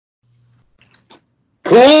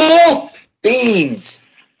Cool beans.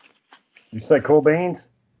 You say cool beans?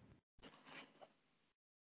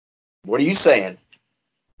 What are you saying?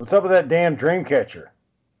 What's up with that damn dream catcher?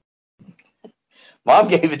 Mom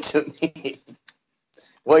gave it to me.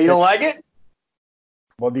 Well, you don't like it?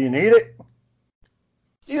 Well, do you need it?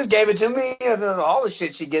 She just gave it to me. All the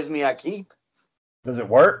shit she gives me, I keep. Does it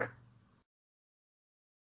work?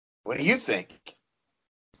 What do you think?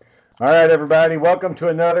 All right, everybody. Welcome to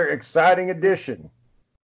another exciting edition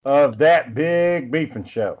of That Big Beefing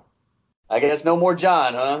Show. I guess no more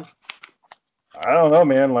John, huh? I don't know,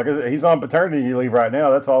 man. Like, he's on paternity leave right now.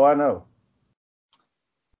 That's all I know.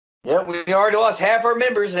 Yeah, we already lost half our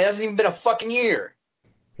members. It hasn't even been a fucking year.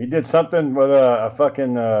 He did something with a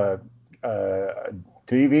fucking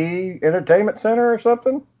TV entertainment center or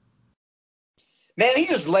something. Man, he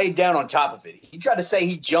just laid down on top of it. He tried to say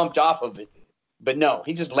he jumped off of it, but no,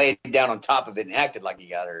 he just laid down on top of it and acted like he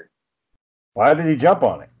got hurt. Why did he jump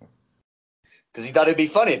on it? Because he thought it'd be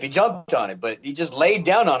funny if he jumped on it, but he just laid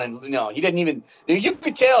down on it. No, he didn't even. You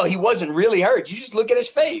could tell he wasn't really hurt. You just look at his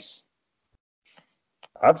face.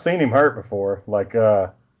 I've seen him hurt before, like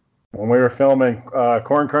when we were filming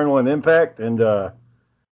Corn Kernel and Impact, and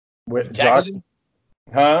with Josh. Him?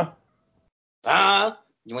 Huh?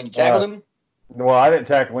 When you tackled him? Well, I didn't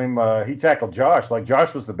tackle him. He tackled Josh. Like,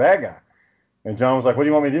 Josh was the bad guy. And John was like, "What do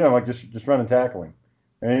you want me to do?" I'm like, just run and tackle him.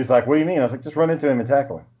 And he's like, "What do you mean?" I was like, "Just run into him and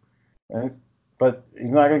tackle him." But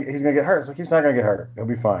he's gonna get hurt. It's like, he's not gonna get hurt. He'll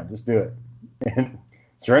be fine. Just do it. And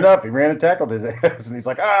sure enough, he ran and tackled his ass, and he's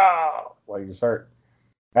like, "Oh!" Well, he just hurt.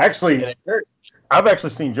 Actually, I've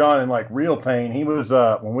actually seen John in like real pain. He was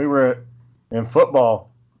when we were in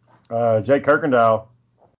football. Jay Kirkendall.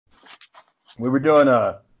 We were doing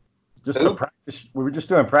practice. We were just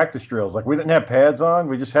doing practice drills. Like, we didn't have pads on.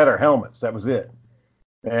 We just had our helmets. That was it.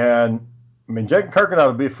 And I mean, Jake Kirkendall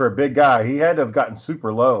would be, for a big guy, he had to have gotten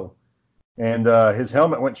super low. And his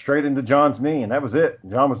helmet went straight into John's knee, and that was it.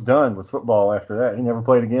 John was done with football after that. He never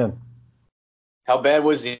played again. How bad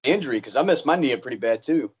was the injury? Because I messed my knee up pretty bad,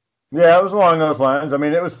 too. Yeah, it was along those lines. I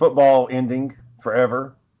mean, it was football ending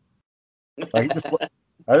forever. I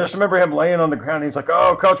just remember him laying on the ground. He's like,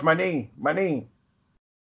 "Oh, coach, my knee.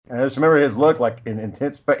 And I just remember his look, like in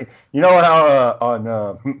intense pain. You know how on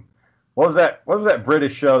what was that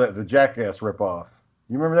British show, that the Jackass ripoff?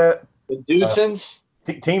 You remember that? The Dudesons?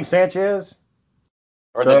 Team Sanchez?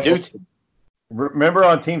 Or the Dudesons? Remember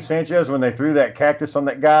on Team Sanchez when they threw that cactus on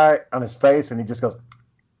that guy on his face and he just goes...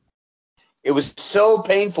 It was so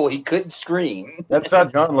painful he couldn't scream. That's how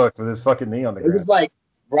John looked with his fucking knee on the ground. It was like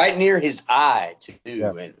right near his eye, too.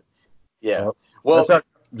 Yeah. Well, that's how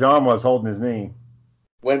John was holding his knee.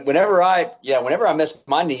 Whenever I messed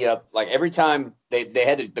my knee up, like every time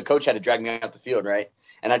the coach had to drag me out the field, right?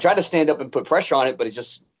 And I tried to stand up and put pressure on it, but it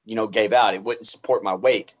just, gave out. It wouldn't support my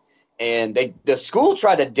weight. And the school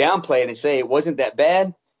tried to downplay it and say it wasn't that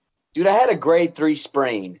bad. Dude, I had a grade 3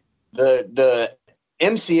 sprain. The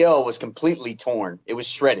MCL was completely torn. It was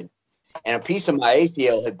shredded. And a piece of my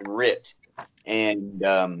ACL had been ripped. And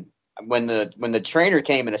when the trainer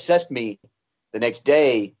came and assessed me the next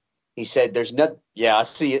day, he said, "There's nothing." Yeah, I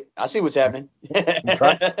see it. I see what's happening.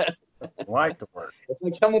 Light to work. It's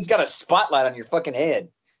like someone's got a spotlight on your fucking head.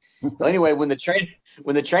 Well, anyway, when the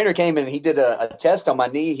trainer came in and he did a test on my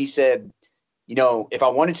knee, he said, if I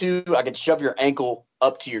wanted to, I could shove your ankle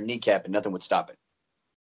up to your kneecap and nothing would stop it.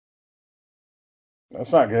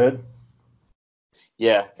 That's not good.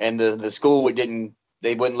 Yeah, and the school wouldn't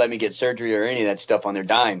let me get surgery or any of that stuff on their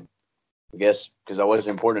dime, I guess, because I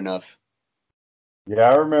wasn't important enough.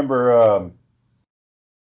 Yeah, I remember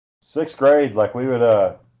 6th grade, like we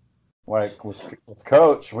would like with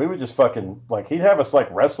coach, we would just fucking, like, he'd have us like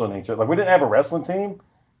wrestling each other. Like, we didn't have a wrestling team,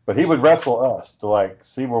 but he would wrestle us to like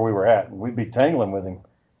see where we were at, and we'd be tangling with him.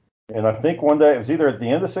 And I think one day, it was either at the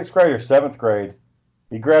end of 6th grade or 7th grade,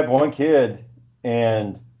 he grabbed one kid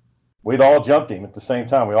and we'd all jumped him at the same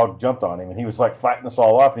time. We all jumped on him, and he was like fighting us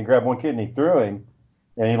all off, and he grabbed one kid and he threw him,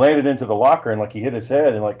 and he landed into the locker, and like he hit his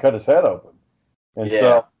head and like cut his head open. And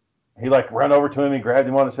so he like ran over to him, he grabbed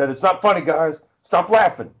him on his head. "It's not funny, guys. Stop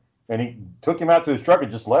laughing." And he took him out to his truck and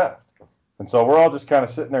just left. And so we're all just kind of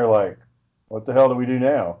sitting there like, what the hell do we do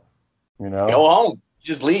now? Go home.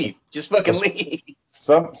 Just leave. Just fucking leave.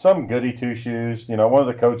 Some goody two shoes, one of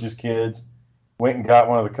the coach's kids went and got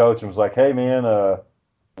one of the coach and was like, "Hey man,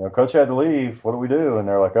 coach had to leave. What do we do?" And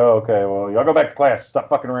they're like, "Oh, okay, well, y'all go back to class. Stop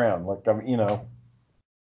fucking around." Like,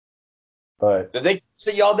 But did they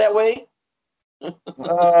say y'all that way?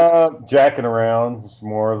 Jacking around is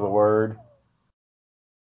more of the word.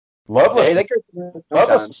 Loveless.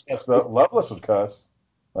 Loveless would cuss.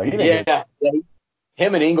 Like, he didn't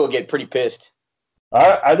Him and Ingle get pretty pissed.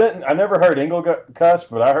 I never heard Engel cuss,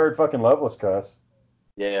 but I heard fucking Lovelace cuss.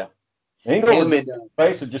 Yeah, Engel would him just, and his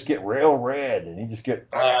face would just get real red, and he just get.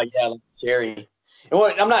 yeah, like Jerry. And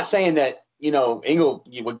I'm not saying that Engel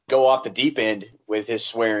would go off the deep end with his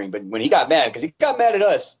swearing, but when he got mad, because he got mad at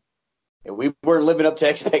us, and we weren't living up to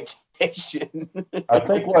expectation. I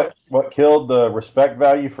think what killed the respect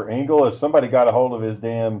value for Engel is somebody got a hold of his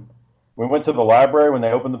damn. We went to the library when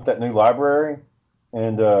they opened up that new library,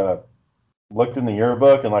 and looked in the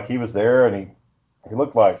yearbook, and like he was there, and he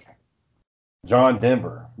looked like John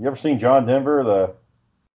Denver. You ever seen John Denver?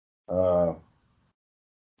 The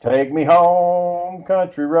Take Me Home,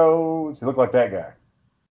 Country Roads. He looked like that guy.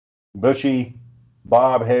 Bushy,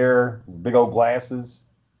 bob hair, big old glasses.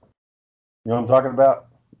 You know what I'm talking about?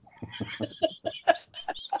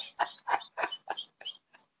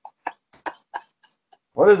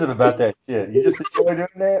 What is it about that shit? You just enjoy doing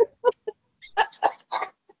that?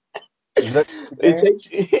 Is that it takes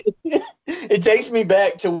it takes me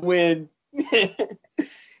back to when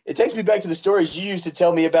it takes me back to the stories you used to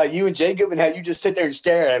tell me about you and Jacob and how you just sit there and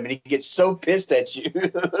stare at him and he gets so pissed at you.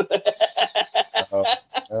 uh,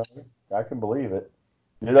 I can believe it.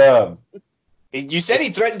 You said he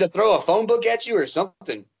threatened to throw a phone book at you or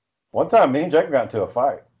something. One time, me and Jacob got into a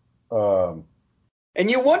fight. And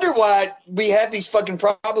you wonder why we have these fucking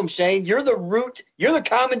problems, Shane. You're the root. You're the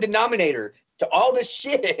common denominator to all this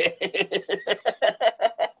shit.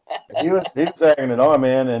 he was acting it on,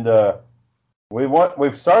 man, and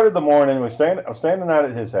we've started the morning. I'm standing out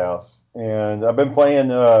at his house, and I've been playing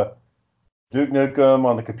Duke Nukem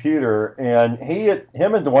on the computer, and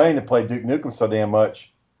him and Dwayne had played Duke Nukem so damn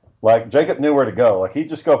much. Like Jacob knew where to go. Like he'd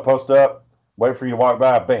just go post up, wait for you to walk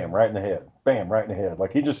by, bam, right in the head, bam, right in the head.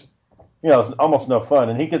 Like he just, it's almost no fun.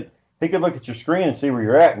 And he could look at your screen and see where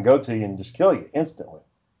you're at and go to you and just kill you instantly.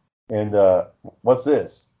 And what's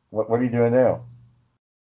this? What are you doing now?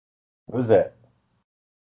 What is that?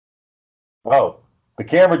 Oh, the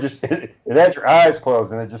camera just it had your eyes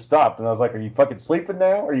closed and it just stopped. And I was like, "Are you fucking sleeping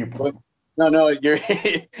now? Or are you?" No,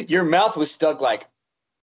 your mouth was stuck like.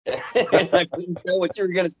 I couldn't tell what you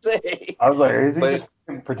were gonna say. I was like, "Is he just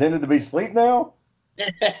pretending to be asleep now?"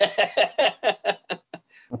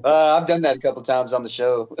 I've done that a couple times on the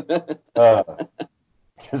show.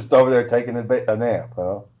 Just over there taking a nap,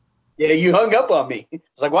 huh? Yeah, you hung up on me.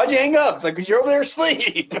 It's like, why'd you hang up? It's like, because you're over there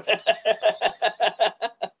asleep.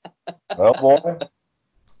 Well, boy.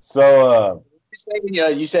 So,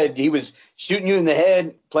 you said he was shooting you in the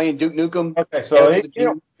head, playing Duke Nukem. Okay, so he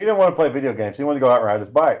didn't want to play video games. He wanted to go out and ride his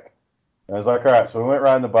bike. And I was like, all right. So we went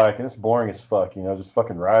riding the bike, and it's boring as fuck, just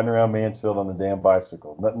fucking riding around Mansfield on the damn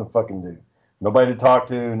bicycle. Nothing to fucking do. Nobody to talk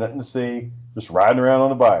to, nothing to see, just riding around on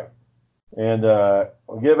the bike. And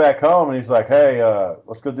we get back home, and he's like, hey,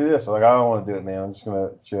 let's go do this. I'm like, I don't want to do it, man. I'm just going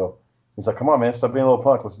to chill. He's like, come on, man. Stop being a little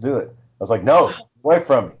punk. Let's do it. I was like, no, away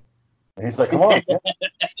from me. And he's like, come on, man.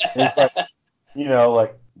 And he's like,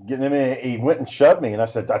 like getting him in. He went and shoved me. And I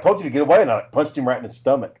said, I told you to get away. And I punched him right in the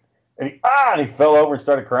stomach. And he fell over and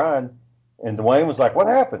started crying. And Dwayne was like, what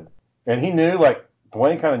happened? And he knew,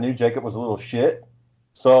 Dwayne kind of knew Jacob was a little shit.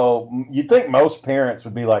 So you'd think most parents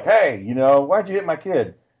would be like, hey, why'd you hit my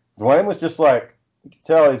kid? Dwayne was just like, you could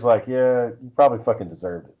tell he's like, yeah, you probably fucking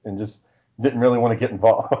deserved it. And just didn't really want to get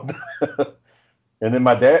involved. And then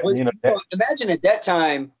my dad, imagine at that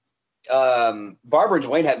time, Barbara and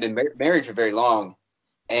Dwayne hadn't been married for very long.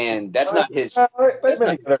 And that's not his. They've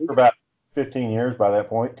been together for about 15 years by that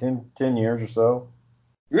point, 10 years or so.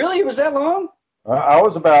 Really? It was that long? I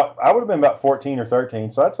would have been about 14 or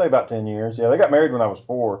 13. So I'd say about 10 years. Yeah, they got married when I was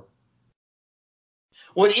 4.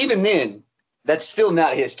 Well, even then, that's still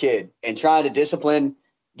not his kid. And trying to discipline,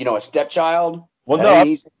 a stepchild. Well, no,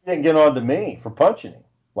 he didn't get on to me for punching him.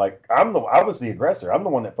 Like I was the aggressor. I'm the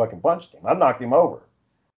one that fucking punched him. I knocked him over.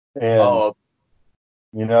 And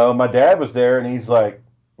my dad was there, and he's like,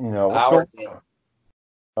 what's going on?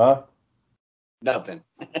 Huh? Nothing.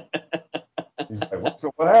 He's like,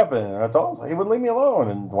 what happened? And I told him he would leave me alone.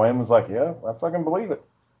 And Dwayne was like, yeah, I fucking believe it.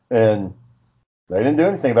 And they didn't do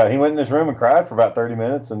anything about it. He went in his room and cried for about 30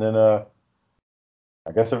 minutes, and then I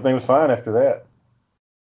guess everything was fine after that.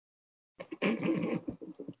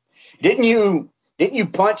 Didn't you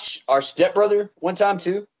punch our stepbrother one time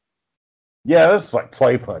too? Yeah, that's like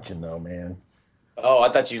play punching though, man. Oh, I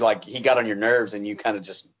thought he got on your nerves and you kind of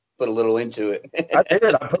just put a little into it. I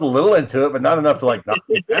did. I put a little into it, but not enough to knock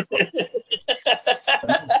me back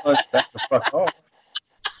the fuck off.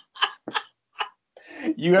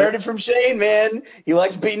 You heard it from Shane, man. He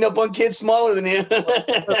likes beating up on kids smaller than him.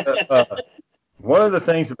 One of the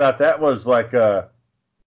things about that was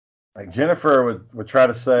like Jennifer would try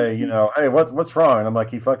to say, you know, hey, what's wrong? And I'm like,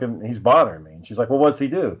 he's bothering me. And she's like, well, what's he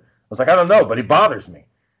do? I was like, I don't know, but he bothers me.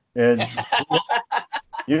 And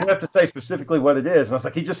you didn't have to say specifically what it is. And I was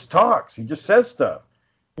like, he just talks. He just says stuff.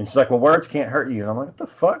 And she's like, well, words can't hurt you. And I'm like, what the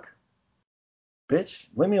fuck? Bitch,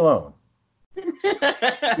 leave me alone.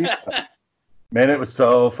 Man, it was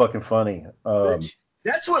so fucking funny.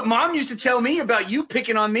 That's what Mom used to tell me about you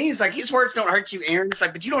picking on me. It's like, his words don't hurt you, Aaron. It's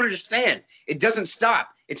like, but you don't understand. It doesn't stop.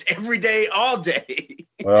 It's every day, all day.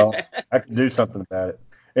 Well, I can do something about it.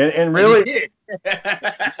 And really,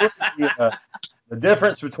 the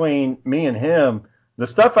difference between me and him, the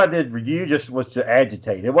stuff I did for you just was to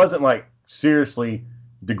agitate. It wasn't like seriously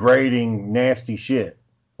degrading, nasty shit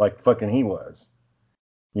like fucking he was,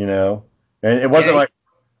 you know? And it wasn't like,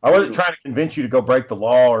 I wasn't trying to convince you to go break the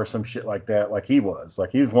law or some shit like that, like he was.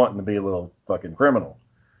 Like he was wanting to be a little fucking criminal.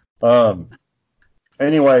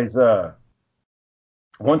 Anyways,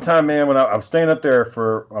 one time, man, when I was staying up there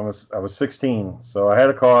I was 16, so I had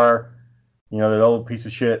a car, you know, that old piece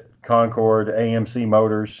of shit Concorde AMC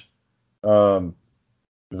motors.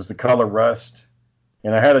 It was the color rust,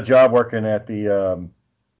 and I had a job working at the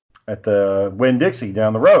Winn-Dixie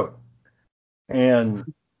down the road, and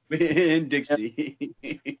in Dixie.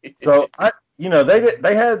 So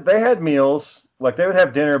they had meals, like they would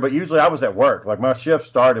have dinner, but usually I was at work. Like my shift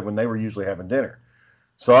started when they were usually having dinner.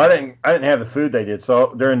 So I didn't have the food they did.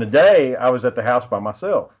 So during the day I was at the house by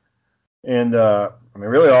myself. And I mean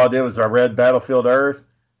really all I did was I read Battlefield Earth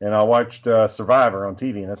and I watched Survivor on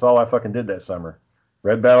TV, and that's all I fucking did that summer.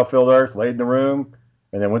 Read Battlefield Earth, laid in the room,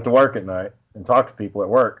 and then went to work at night and talked to people at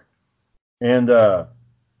work. And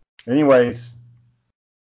anyways,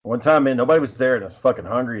 one time, man, nobody was there, and I was fucking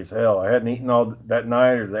hungry as hell. I hadn't eaten all that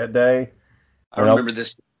night or that day. I remember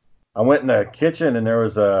this. I went in the kitchen, and there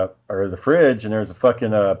was the fridge, and there was a fucking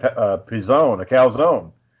pizzone, a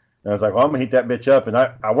calzone. And I was like, well, I'm gonna heat that bitch up. And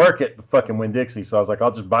I work at the fucking Winn-Dixie, so I was like, I'll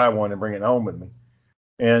just buy one and bring it home with me.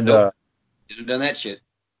 And nope. Didn't have done that shit.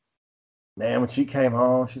 Man, when she came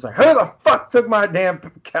home, she's like, who the fuck took my damn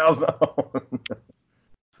calzone?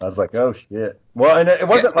 I was like, oh shit. Well, and it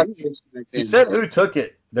wasn't like she said who took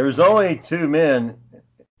it. There was only two men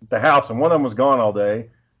at the house, and one of them was gone all day.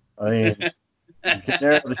 I mean, you can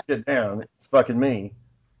narrow the shit down. It's fucking me.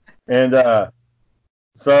 And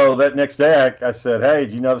so that next day, I said, hey,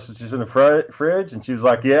 did you notice it's just in the fridge? And she was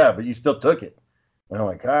like, yeah, but you still took it. And I'm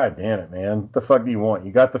like, God damn it, man. What the fuck do you want?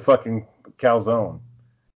 You got the fucking calzone.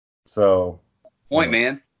 So. Point,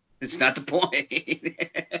 man. It's not the point.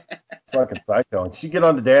 Fucking psycho. And she get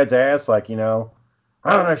on the dad's ass like, you know,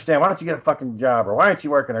 I don't understand. Why don't you get a fucking job? Or why aren't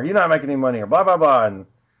you working? Or you're not making any money? Or blah, blah, blah. And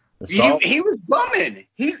he was bumming.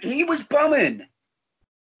 He was bumming.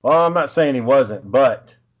 Well, I'm not saying he wasn't,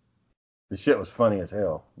 but the shit was funny as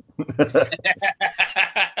hell.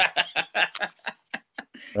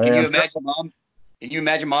 Can you imagine mom? Can you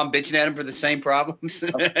imagine mom bitching at him for the same problems?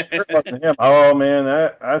 Sure it wasn't him. Oh man,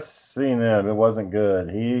 I seen him. It wasn't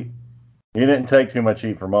good. He didn't take too much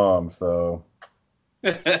heat from mom, so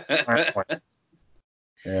yeah,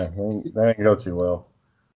 that didn't go too well.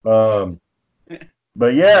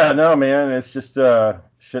 But yeah, no, man, it's just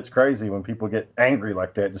shit's crazy when people get angry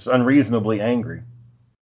like that, just unreasonably angry.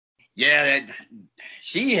 Yeah,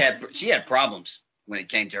 she had problems when it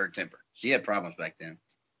came to her temper. She had problems back then.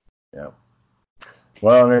 Yeah.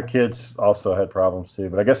 Well, and their kids also had problems too,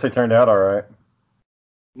 but I guess they turned out all right.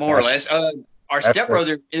 More or less. Our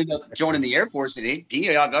stepbrother ended up joining the Air Force, and he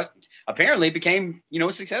apparently became,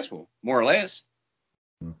 successful, more or less.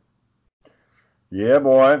 Yeah,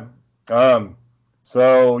 boy.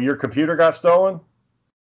 So your computer got stolen?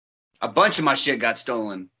 A bunch of my shit got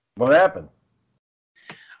stolen. What happened?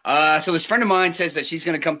 So this friend of mine says that she's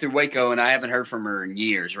going to come through Waco, and I haven't heard from her in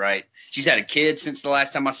years, right? She's had a kid since the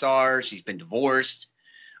last time I saw her. She's been divorced.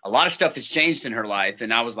 A lot of stuff has changed in her life,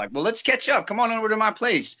 and I was like, well, let's catch up. Come on over to my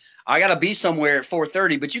place. I got to be somewhere at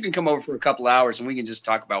 4:30, but you can come over for a couple hours, and we can just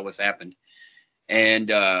talk about what's happened. And,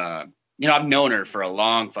 I've known her for a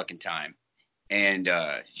long fucking time. And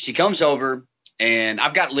she comes over, and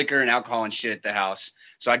I've got liquor and alcohol and shit at the house,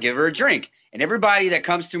 so I give her a drink. And everybody that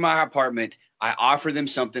comes through my apartment, I offer them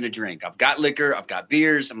something to drink. I've got liquor. I've got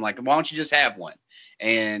beers. I'm like, why don't you just have one?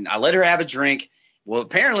 And I let her have a drink. Well,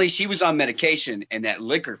 apparently she was on medication, and that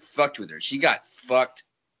liquor fucked with her. She got fucked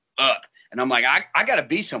up. And I'm like, I got to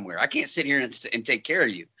be somewhere. I can't sit here and take care of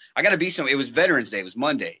you. I got to be somewhere. It was Veterans Day. It was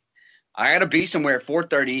Monday. I got to be somewhere at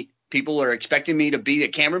 4:30. People are expecting me to be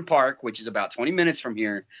at Cameron Park, which is about 20 minutes from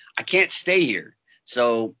here. I can't stay here.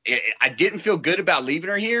 So I didn't feel good about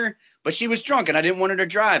leaving her here, but she was drunk, and I didn't want her to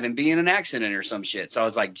drive and be in an accident or some shit. So I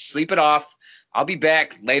was like, sleep it off. I'll be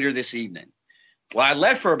back later this evening. Well, I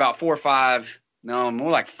left for about 4 or 5, no,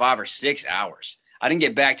 more like 5 or 6 hours. I didn't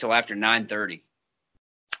get back till after 9:30.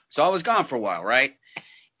 So I was gone for a while, right?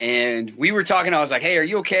 And we were talking. I was like, "Hey, are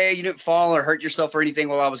you okay? You didn't fall or hurt yourself or anything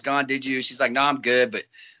while I was gone, did you?" She's like, "No, I'm good, but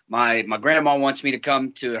my grandma wants me to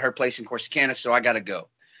come to her place in Corsicana, so I got to go."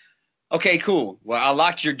 Okay, cool. Well, I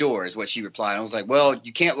locked your door, is what she replied. I was like, "Well,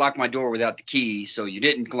 you can't lock my door without the key, so you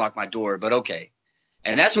didn't lock my door, but okay."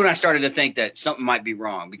 And that's when I started to think that something might be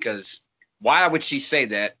wrong, because why would she say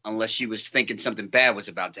that unless she was thinking something bad was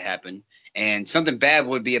about to happen? And something bad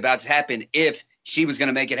would be about to happen if she was going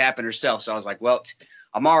to make it happen herself. So I was like, well,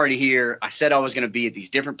 I'm already here. I said I was going to be at these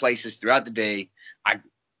different places throughout the day.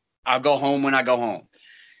 I'll go home when I go home.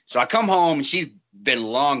 So I come home and she's been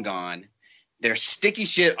long gone. There's sticky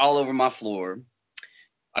shit all over my floor.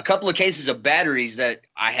 A couple of cases of batteries that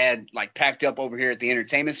I had like packed up over here at the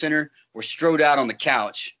entertainment center were strode out on the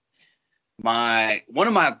couch. One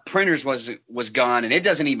of my printers was gone and it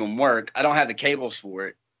doesn't even work. I don't have the cables for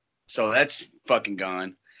it. So that's fucking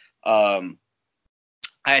gone. I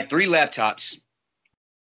had 3 laptops.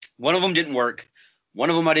 One of them didn't work. One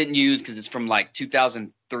of them I didn't use because it's from like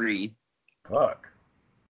 2003. Fuck.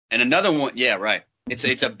 And another one, yeah, right.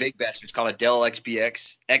 It's a big bastard. It's called a Dell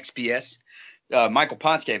XPS. Michael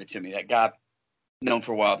Ponce gave it to me. That guy known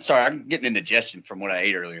for a while. Sorry, I'm getting indigestion from what I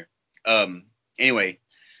ate earlier. Anyway,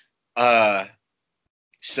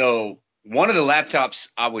 so one of the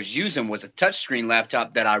laptops I was using was a touchscreen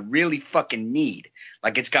laptop that I really fucking need.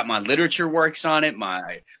 Like, it's got my literature works on it,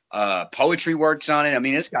 my poetry works on it. I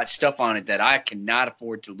mean, it's got stuff on it that I cannot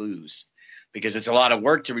afford to lose because it's a lot of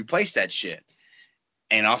work to replace that shit.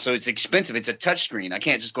 And also, it's expensive. It's a touchscreen. I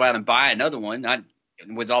can't just go out and buy another one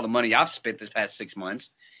with all the money I've spent this past 6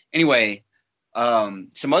 months. Anyway,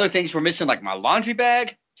 some other things were missing, like my laundry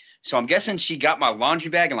bag. So I'm guessing she got my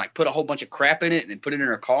laundry bag and like put a whole bunch of crap in it and put it in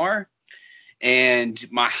her car. And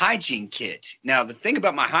my hygiene kit. Now, the thing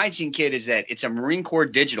about my hygiene kit is that it's a Marine Corps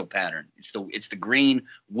digital pattern. It's the green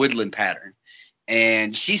woodland pattern.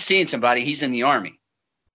 And she's seeing somebody. He's in the Army.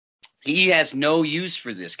 He has no use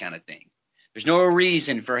for this kind of thing. There's no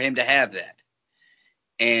reason for him to have that.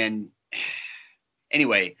 And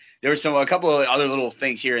anyway, there was a couple of other little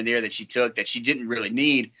things here and there that she took that she didn't really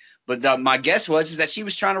need. But my guess is that she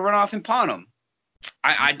was trying to run off and pawn them.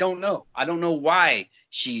 I don't know. I don't know why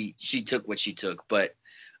she took what she took, but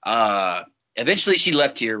eventually she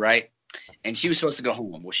left here, right? And she was supposed to go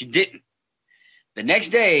home. Well, she didn't. The next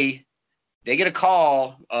day, they get a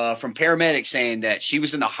call from paramedics saying that she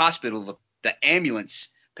was in the hospital. The ambulance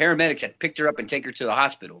paramedics had picked her up and taken her to the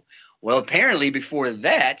hospital. Well, apparently before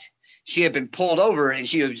that, she had been pulled over and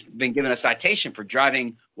she had been given a citation for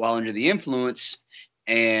driving while under the influence.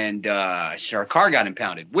 And her car got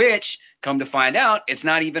impounded, which, come to find out, it's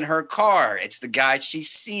not even her car. It's the guy she's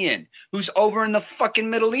seeing who's over in the fucking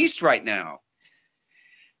Middle East right now.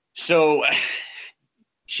 So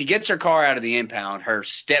she gets her car out of the impound. Her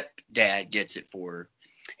stepdad gets it for her.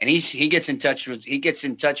 And he gets in touch with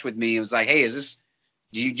me and was like, "Hey, do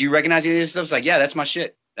you recognize any of this stuff?" I was like, "Yeah, that's my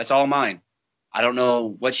shit. That's all mine." I don't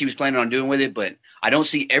know what she was planning on doing with it, but I don't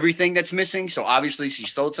see everything that's missing. So obviously she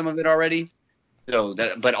sold some of it already. So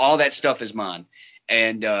but all that stuff is mine.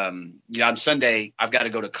 And on Sunday, I've got to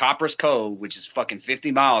go to Copper's Cove, which is fucking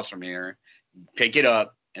 50 miles from here, pick it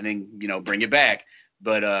up, and then bring it back.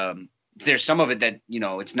 But there's some of it that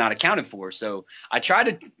it's not accounted for. So I try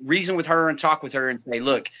to reason with her and talk with her and say,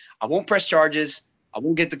 "Look, I won't press charges. I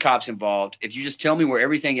won't get the cops involved if you just tell me where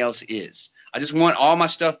everything else is. I just want all my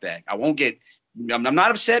stuff back. I'm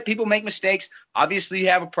not upset. People make mistakes. Obviously, you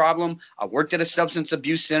have a problem. I worked at a substance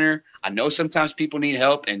abuse center. I know sometimes people need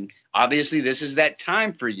help, and obviously this is that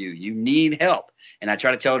time for you. You need help." And I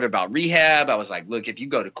try to tell her about rehab. I was like, "Look, if you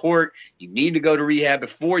go to court, you need to go to rehab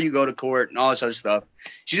before you go to court," and all this other stuff.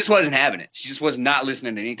 She just wasn't having it. She just was not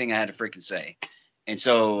listening to anything I had to freaking say. And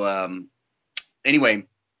so anyway,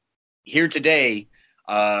 here today,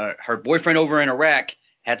 her boyfriend over in Iraq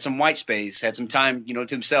had some white space, had some time, to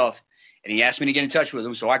himself. And he asked me to get in touch with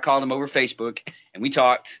him. So I called him over Facebook and we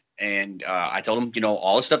talked. And I told him,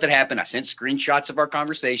 all the stuff that happened. I sent screenshots of our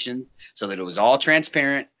conversation so that it was all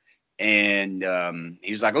transparent. And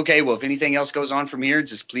he was like, "Okay, well, if anything else goes on from here,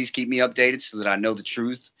 just please keep me updated so that I know the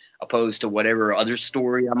truth opposed to whatever other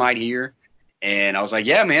story I might hear." And I was like,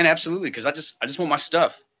 "Yeah, man, absolutely." Because I just want my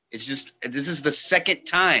stuff. It's just, this is the second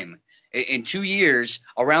time in 2 years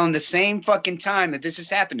around the same fucking time that this has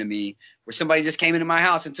happened to me, where somebody just came into my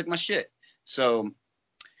house and took my shit. So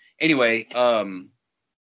anyway,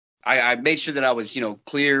 I made sure that I was,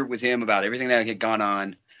 clear with him about everything that had gone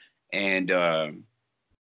on. And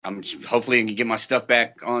I'm hopefully going to get my stuff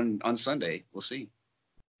back on Sunday. We'll see.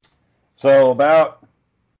 So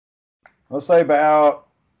let's say about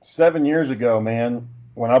 7 years ago, man,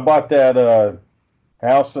 when I bought that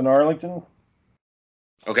house in Arlington,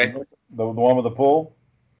 Okay. the one with the pool,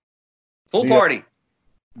 Pool party.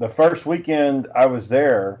 the first weekend I was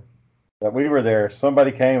there, that we were there,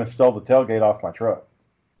 somebody came and stole the tailgate off my truck.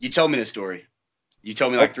 You told me this story. You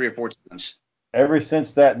told me like 3 or 4 times. Ever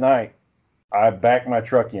since that night, I backed my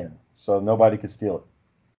truck in so nobody could steal it.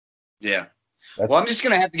 Yeah. Well, I'm just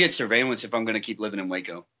going to have to get surveillance if I'm going to keep living in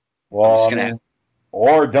Waco. Well,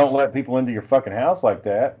 or don't let people into your fucking house like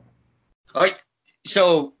that. All right.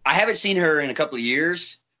 So I haven't seen her in a couple of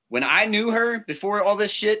years. When I knew her before all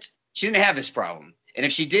this shit, she didn't have this problem. And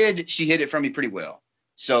if she did, she hid it from me pretty well.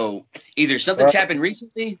 So either something's happened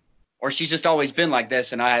recently or she's just always been like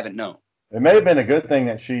this and I haven't known. It may have been a good thing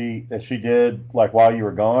that she did like while you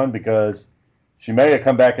were gone, because she may have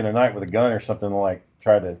come back in the night with a gun or something to like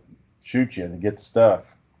try to shoot you to get the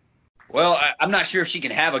stuff. Well, I'm not sure if she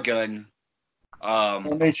can have a gun. I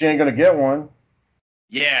mean, she ain't gonna get one.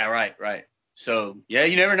 Yeah, right. So yeah,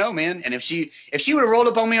 you never know, man. And if she would have rolled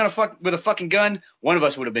up on me with a fucking gun, one of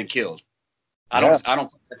us would have been killed. I don't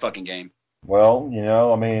play that fucking game. Well,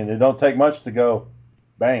 I mean, it don't take much to go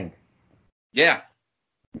bang. Yeah.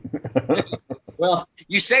 Well,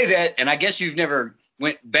 you say that, and I guess you've never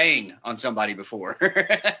went bang on somebody before.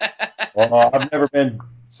 Well, I've never been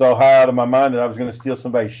so high out of my mind that I was going to steal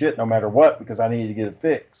somebody's shit no matter what because I needed to get it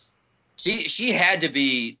fixed. She had to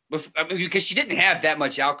be, because she didn't have that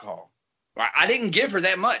much alcohol. I didn't give her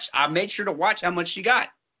that much. I made sure to watch how much she got.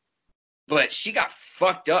 But she got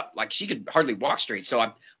fucked up. Like, she could hardly walk straight.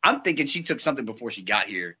 So I'm thinking she took something before she got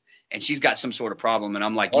here, and she's got some sort of problem. And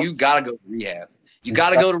I'm like, you got to go to rehab. You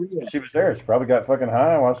got to go to rehab. She was there. She probably got fucking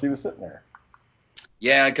high while she was sitting there.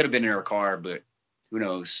 Yeah, it could have been in her car, but who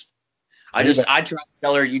knows? I tried to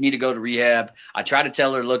tell her you need to go to rehab. I tried to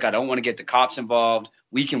tell her, look, I don't want to get the cops involved.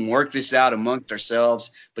 We can work this out amongst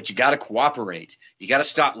ourselves, but you got to cooperate. You got to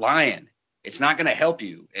stop lying. It's not going to help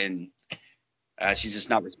you. And she's just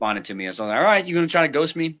not responding to me. I was like, all right, you're going to try to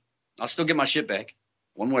ghost me? I'll still get my shit back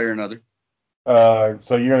one way or another.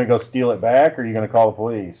 So you're going to go steal it back, or you're going to call the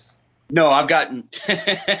police? No, I've gotten –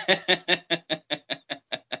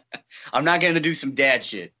 I'm not going to do some dad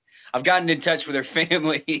shit. I've gotten in touch with her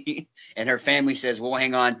family, and her family says, we'll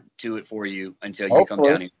hang on to it for you until you come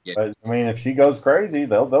down and get it. I mean, if she goes crazy,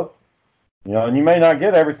 they'll and you may not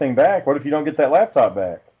get everything back. What if you don't get that laptop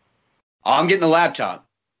back? I'm getting the laptop.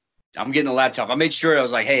 I made sure I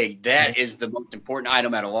was like, hey, that is the most important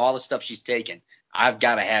item out of all the stuff she's taken. I've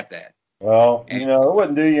got to have that. Well, it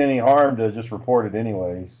wouldn't do you any harm to just report it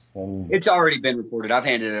anyways. And it's already been reported. I've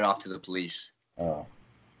handed it off to the police. Oh.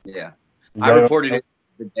 Yeah. I reported it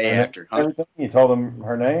the day after. Everything? You told them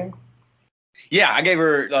her name? Yeah, I gave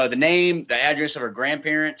her the name, the address of her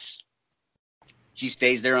grandparents. She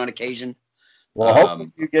stays there on occasion. Well,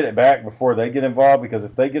 hopefully you get it back before they get involved, because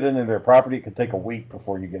if they get into their property, it could take a week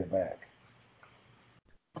before you get it back.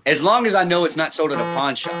 As long as I know it's not sold at a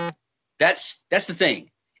pawn shop. That's the thing.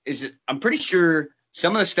 I'm pretty sure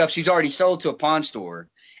some of the stuff she's already sold to a pawn store,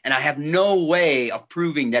 and I have no way of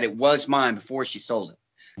proving that it was mine before she sold it.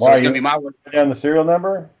 So it's going to be my work. Down the serial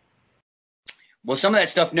number? Well, some of that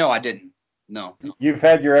stuff, no, I didn't. No. You've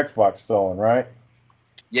had your Xbox stolen, right?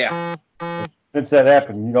 Yeah. Since that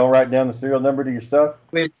happened, you don't write down the serial number to your stuff?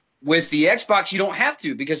 With the Xbox, you don't have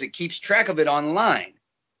to, because it keeps track of it online.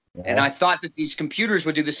 Yeah. And I thought that these computers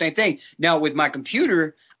would do the same thing. Now, with my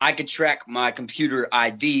computer, I could track my computer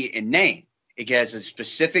ID and name. It has a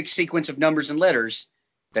specific sequence of numbers and letters.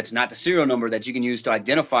 That's not the serial number that you can use to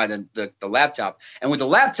identify the laptop. And with the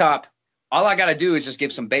laptop, all I got to do is just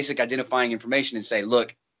give some basic identifying information and say,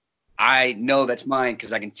 look, I know that's mine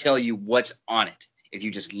because I can tell you what's on it. If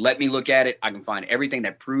you just let me look at it, I can find everything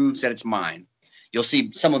that proves that it's mine. You'll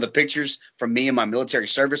see some of the pictures from me and my military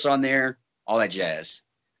service on there, all that jazz.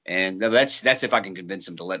 And that's if I can convince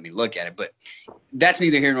them to let me look at it. But that's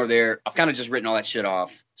neither here nor there. I've kind of just written all that shit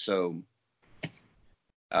off. So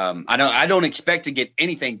I don't expect to get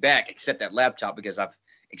anything back except that laptop, because I've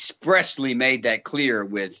expressly made that clear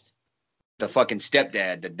with the fucking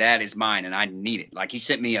stepdad that is mine and I need it. Like, he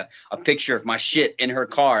sent me a picture of my shit in her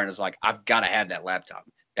car and was like, I've got to have that laptop.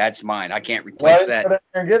 That's mine. I can't replace that. Go down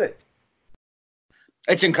there and get it?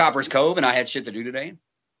 It's in Copper's Cove, and I had shit to do today.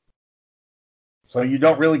 So you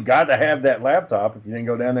don't really got to have that laptop if you didn't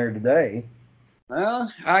go down there today.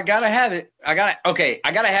 Well, I got to have it. I got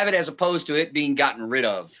to have it as opposed to it being gotten rid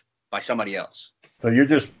of by somebody else. So you're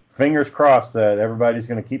just fingers crossed that everybody's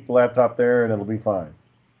going to keep the laptop there and it'll be fine.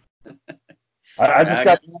 I just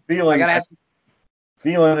got this feeling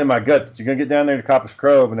in my gut that you're going to get down there to Copper's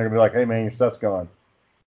Cove and they're going to be like, hey, man, your stuff's gone.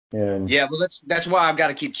 And Yeah, well, that's why I've got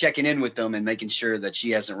to keep checking in with them and making sure that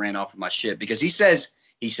she hasn't ran off with my shit, because he says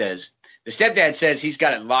the stepdad says he's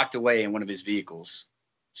got it locked away in one of his vehicles.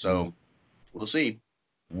 So we'll see.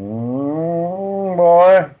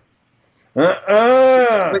 Boy.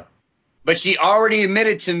 But she already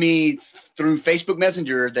admitted to me through Facebook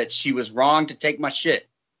Messenger that she was wrong to take my shit.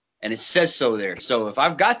 And it says so there. So if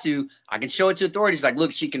I've got to, I can show it to authorities. Like,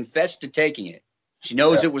 look, she confessed to taking it. She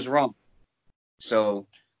knows it was wrong. So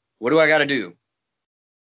what do I got to do?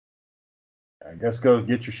 I guess go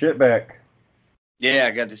get your shit back. Yeah,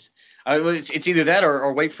 I got this. It's either that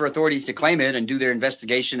or wait for authorities to claim it and do their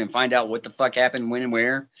investigation and find out what the fuck happened, when and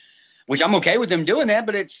where, which I'm okay with them doing that,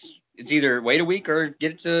 but it's either wait a week or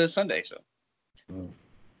get it to Sunday. So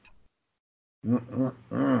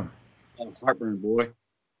heartburn, boy.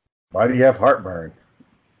 Why do you have heartburn?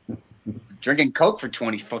 Drinking Coke for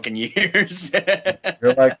 20 fucking years.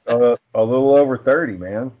 You're like a little over 30,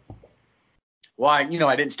 man. Well, I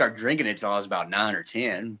didn't start drinking it till I was about 9 or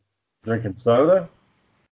 10. Drinking soda?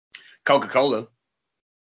 Coca-Cola.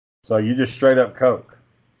 So you just straight up Coke?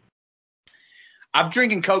 I'm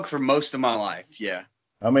drinking Coke for most of my life, yeah.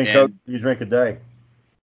 How many Coke do you drink a day?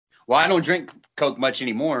 Well, I don't drink Coke much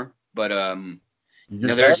anymore, but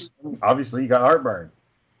obviously you got heartburn.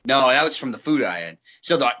 No, that was from the food I had.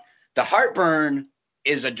 So the heartburn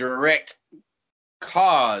is a direct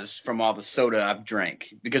cause from all the soda I've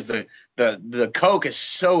drank, because the Coke is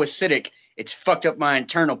so acidic, it's fucked up my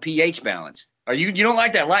internal pH balance. You don't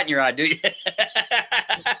like that light in your eye, do you?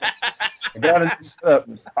 I got it.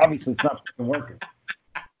 Obviously, it's not fucking working.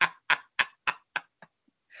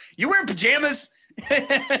 You wearing pajamas?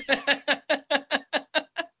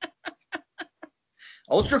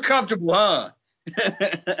 Ultra comfortable, huh?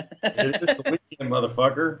 It is the weekend,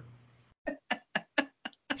 motherfucker.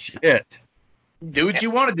 Shit. Do what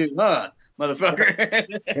you want to do, huh, motherfucker?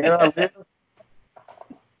 Can I live?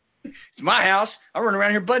 It's my house. I run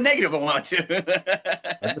around here butt naked if I want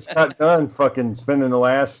to. I just got done fucking spending the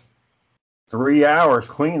last 3 hours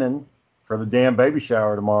cleaning for the damn baby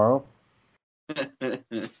shower tomorrow.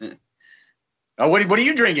 Oh, what are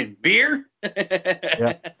you drinking? Beer?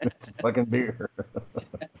 Yeah, it's fucking beer.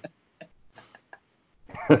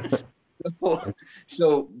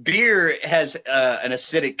 So beer has an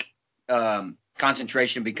acidic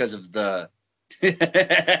concentration because of the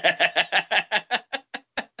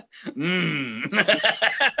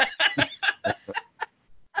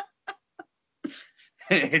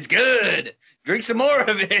It's good. Drink some more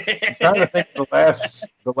of it. I'm trying to think of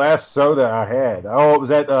the last soda I had. Oh, it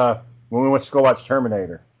was at when we went to go watch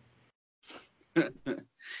Terminator.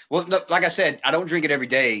 Well, like I said, I don't drink it every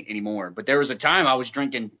day anymore. But there was a time I was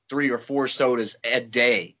drinking 3 or 4 sodas a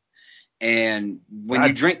day. And when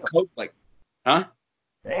you drink Coke, like, huh?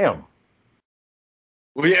 Damn.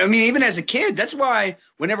 Well, I mean, even as a kid, that's why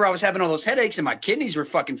whenever I was having all those headaches and my kidneys were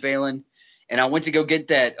fucking failing, and I went to go get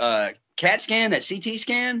that CAT scan, that CT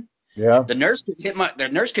scan. Yeah. The nurse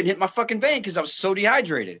couldn't hit my fucking vein because I was so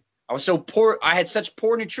dehydrated. I was so poor. I had such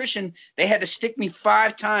poor nutrition. They had to stick me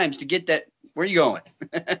 5 times to get that. Where are you going?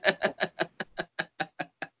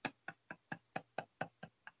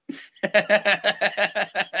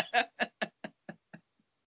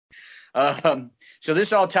 So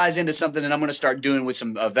this all ties into something that I'm going to start doing with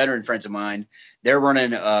some veteran friends of mine. They're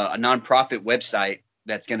running a nonprofit website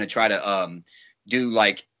that's going to try to do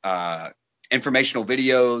like informational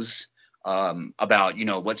videos about,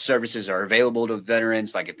 what services are available to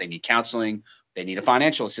veterans, like if they need counseling, they need a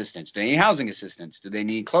financial assistance, do they need housing assistance, do they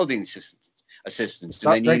need clothing assistance, do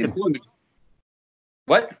they need employment?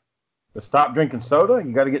 What? To stop drinking soda?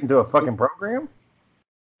 You got to get into a fucking program?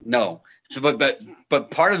 No. So,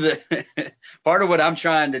 but part of part of what I'm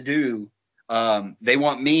trying to do, they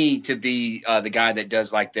want me to be the guy that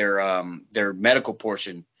does like their medical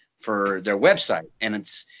portion for their website, and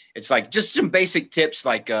it's like just some basic tips,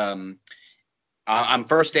 like I'm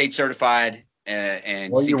first aid certified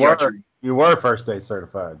and well, CPR. You were first aid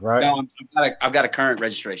certified, right? No, I've got a current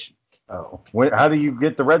registration. Oh, how do you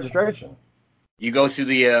get the registration? You go through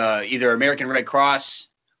the either American Red Cross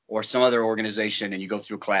or some other organization, and you go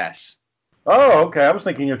through a class. Oh, okay. I was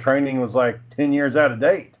thinking your training was like 10 years out of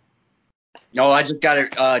date. No, I just got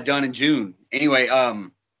it done in June. Anyway,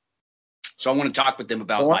 so I want to talk with them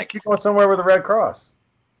about, why aren't you going somewhere with the Red Cross?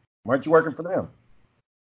 Why aren't you working for them?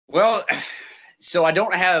 Well, so I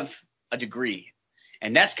don't have a degree,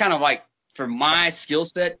 and that's kind of like, for my skill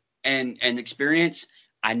set and experience,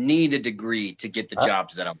 I need a degree to get the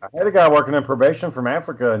jobs that I'm. I had a guy working in probation from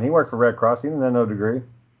Africa, and he worked for Red Cross. He didn't have no degree.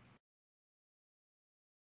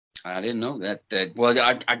 I didn't know that.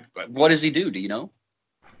 Well, what does he do? Do you know?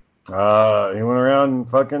 He went around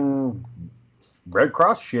fucking Red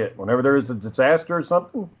Cross shit whenever there was a disaster or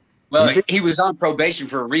something. Well, he was on probation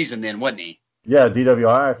for a reason then, wasn't he? Yeah,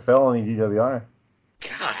 DWI, felony DWI.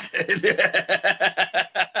 God.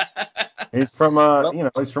 He's from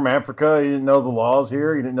he's from Africa. He didn't know the laws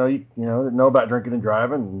here. He didn't know didn't know about drinking and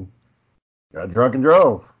driving, and got drunk and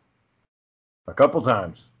drove a couple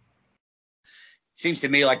times. Seems to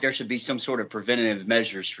me like there should be some sort of preventative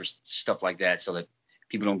measures for stuff like that, so that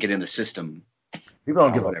people don't get in the system. People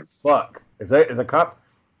don't give a fuck if the cop.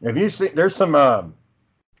 If you see, there's some.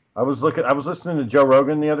 I was listening to Joe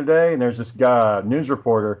Rogan the other day, and there's this guy, news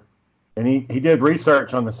reporter, and he did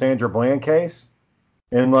research on the Sandra Bland case,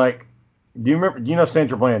 and like. Do you know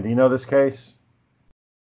Sandra Bland? Do you know this case?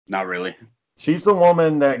 Not really. She's the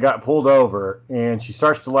woman that got pulled over, and she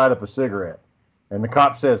starts to light up a cigarette. And the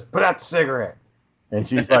cop says, "Put out the cigarette." And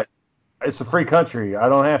she's like, "It's a free country. I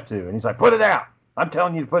don't have to." And he's like, "Put it out. I'm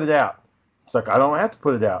telling you to put it out." It's like, "I don't have to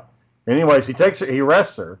put it out." Anyways, he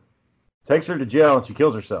arrests her, takes her to jail, and she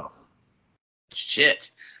kills herself.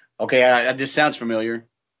 Shit. Okay, this sounds familiar.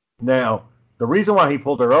 Now, the reason why he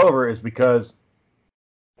pulled her over is because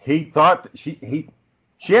he thought that she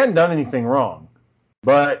hadn't done anything wrong,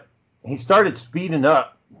 but he started speeding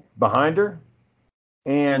up behind her,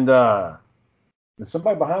 and is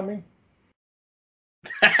somebody behind me?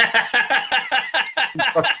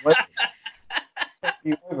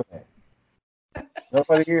 You waving at?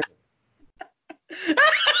 Nobody here.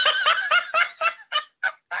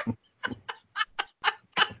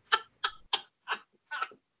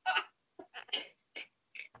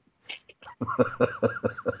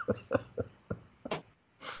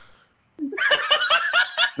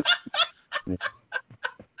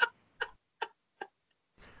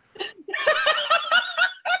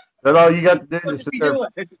 That's all you got to do is sit there.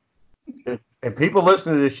 If people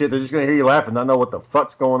listen to this shit, they're just going to hear you laughing, not know what the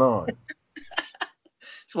fuck's going on.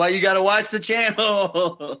 That's why you got to watch the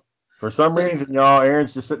channel. For some reason, y'all,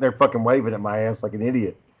 Aaron's just sitting there fucking waving at my ass like an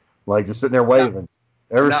idiot. Like, just sitting there waving.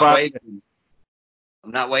 I'm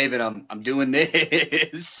not waving. I'm doing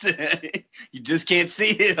this. You just can't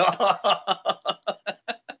see it.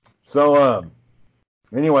 So,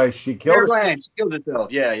 anyway, she killed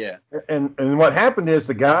herself. Yeah. And what happened is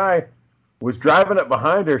the guy was driving up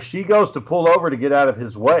behind her. She goes to pull over to get out of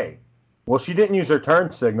his way. Well, she didn't use her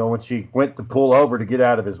turn signal when she went to pull over to get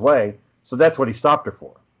out of his way. So that's what he stopped her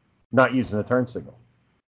for, not using a turn signal.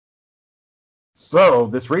 So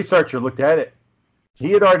this researcher looked at it.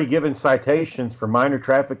 He had already given citations for minor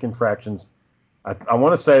traffic infractions, I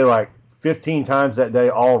want to say like 15 times that day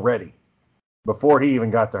already, before he even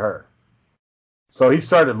got to her. So he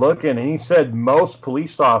started looking, and he said most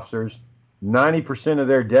police officers, 90% of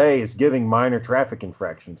their day is giving minor traffic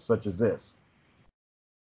infractions, such as this.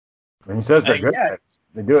 And he says they're good at it.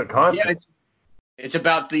 They do it constantly. Yeah, it's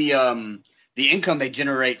about the income they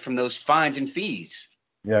generate from those fines and fees.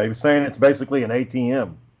 Yeah, he was saying it's basically an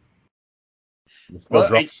ATM.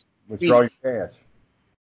 Withdraw your cash.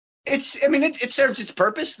 It serves its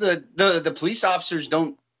purpose. The police officers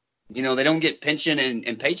don't, they don't get pension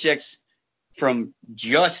and paychecks from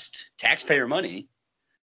just taxpayer money.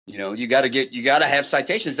 You got to have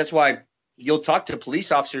citations. That's why you'll talk to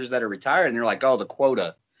police officers that are retired, and they're like, "Oh, the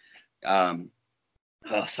quota."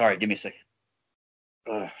 Sorry, give me a second.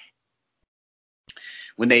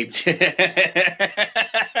 When they, it's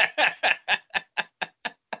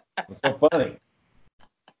so funny.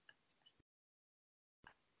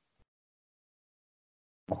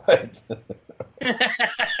 What?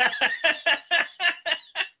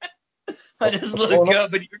 I just look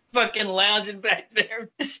up and you're fucking lounging back there,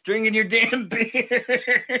 drinking your damn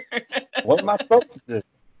beer. What am I supposed to do?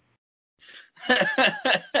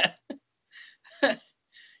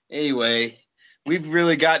 Anyway, we've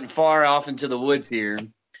really gotten far off into the woods here.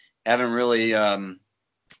 Haven't really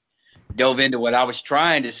dove into what I was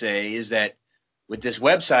trying to say is that with this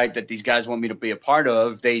website that these guys want me to be a part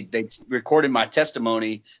of, they recorded my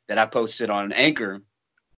testimony that I posted on Anchor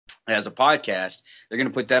as a podcast. They're going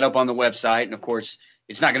to put that up on the website, and of course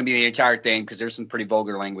it's not going to be the entire thing because there's some pretty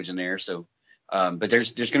vulgar language in there. So but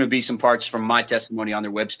there's going to be some parts from my testimony on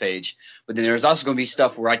their web page, but then there's also going to be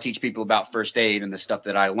stuff where I teach people about first aid and the stuff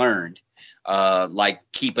that I learned, like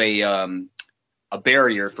keep a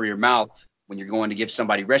barrier for your mouth when you're going to give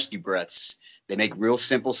somebody rescue breaths. They make real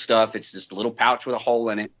simple stuff. It's just a little pouch with a hole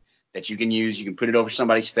in it that you can use. You can put it over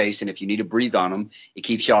somebody's face, and if you need to breathe on them, it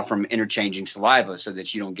keeps y'all from interchanging saliva so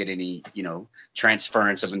that you don't get any,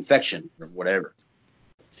 transference of infection or whatever.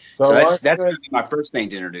 So that's going to be my first thing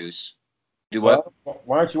to introduce. What?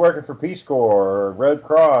 Why aren't you working for Peace Corps or Red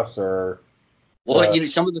Cross or Well,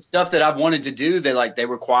 some of the stuff that I've wanted to do, they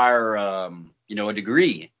require, a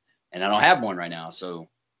degree, and I don't have one right now. So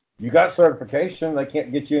you got certification. They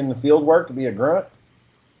can't get you in the field work to be a grunt.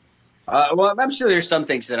 well, I'm sure there's some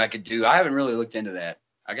things that I could do. I haven't really looked into that.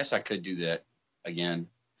 I guess I could do that again.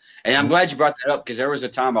 And I'm glad you brought that up because there was a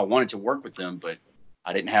time I wanted to work with them, but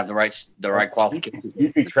I didn't have the right qualifications.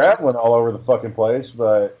 You'd be traveling all over the fucking place,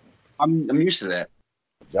 but I'm used to that.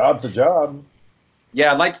 Job's a job.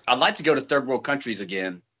 Yeah, I'd like to go to third world countries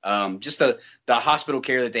again. Just the hospital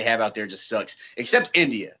care that they have out there just sucks. Except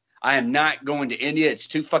India. I am not going to India. It's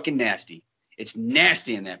too fucking nasty. It's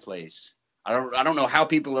nasty in that place. I don't know how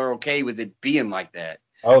people are okay with it being like that.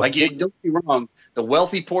 Oh, don't get me wrong. The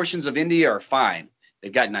wealthy portions of India are fine.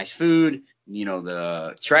 They've got nice food.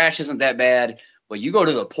 The trash isn't that bad. But you go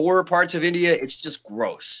to the poorer parts of India, it's just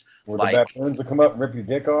gross. Where the baboons will come up and rip your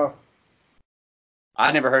dick off?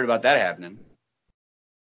 I never heard about that happening.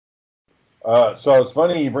 So it's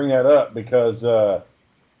funny you bring that up because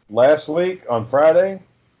last week on Friday,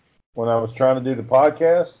 when I was trying to do the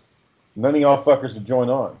podcast, none of y'all fuckers would join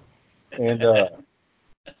on. And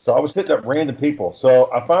so I was hitting up random people.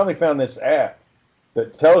 So I finally found this app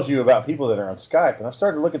that tells you about people that are on Skype. And I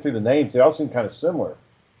started looking through the names. They all seem kind of similar.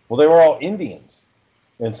 Well, they were all Indians.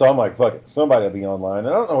 And so I'm like, fuck it, somebody will be online. And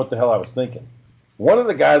I don't know what the hell I was thinking. One of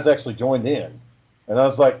the guys actually joined in. And I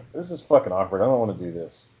was like, this is fucking awkward. I don't want to do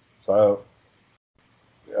this. So,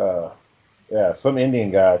 some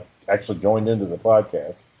Indian guy actually joined into the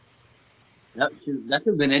podcast. That could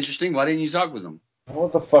have been interesting. Why didn't you talk with him?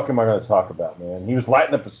 What the fuck am I going to talk about, man? He was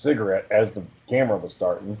lighting up a cigarette as the camera was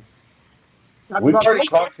starting. We've already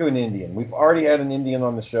talked to an Indian. We've already had an Indian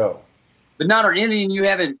on the show. But not an Indian you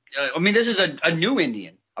haven't. This is a new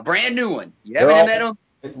Indian, a brand new one. You haven't met him?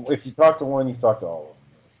 If you talk to one, you've talked to all of them.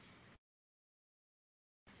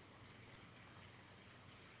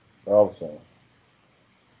 They're all the same.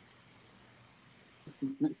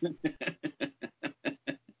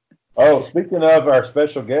 Oh, speaking of our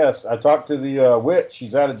special guest, I talked to the witch.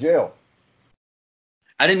 She's out of jail.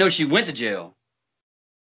 I didn't know she went to jail.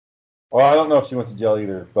 Well, I don't know if she went to jail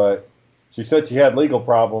either, but she said she had legal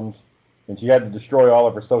problems and she had to destroy all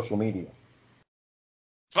of her social media.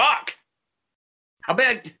 Fuck! How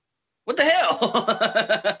bad? What the hell?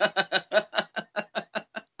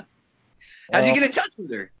 How'd you get in touch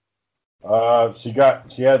with her? She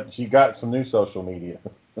got some new social media.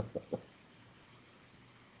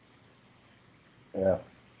 Yeah.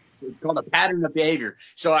 It's called a pattern of behavior.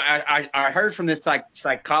 So I heard from this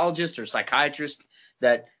psychologist or psychiatrist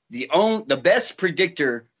that the best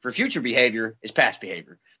predictor for future behavior is past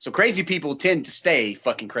behavior. So crazy people tend to stay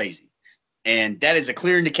fucking crazy. And that is a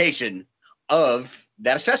clear indication of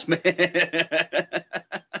that assessment.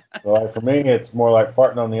 Well, for me, it's more like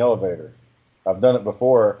farting on the elevator. I've done it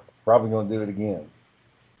before. Probably going to do it again.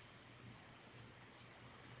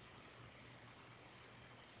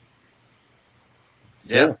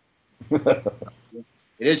 Yeah. It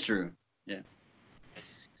is true. Yeah.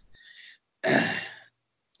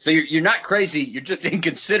 So you're not crazy. You're just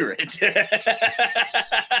inconsiderate.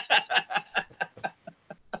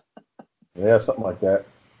 Yeah, something like that.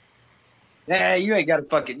 Yeah, you ain't got to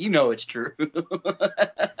fucking. It's true.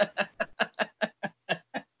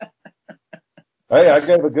 Hey, I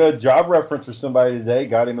gave a good job reference for somebody today.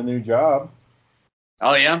 Got him a new job.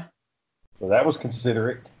 Oh yeah. So that was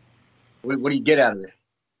considerate. What do you get out of it?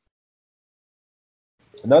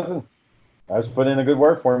 Nothing. I just put in a good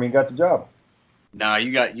word for him. He got the job. No,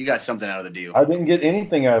 you got something out of the deal. I didn't get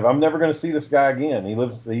anything out of it. I'm never going to see this guy again.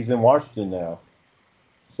 He's in Washington now.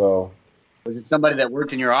 So. Was it somebody that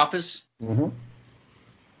worked in your office? Mm-hmm.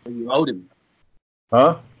 Or you owed him?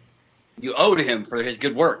 Huh? You owed him for his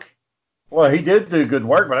good work. Well, he did do good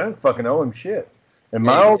work, but I didn't fucking owe him shit. And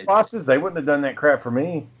my old bosses, they wouldn't have done that crap for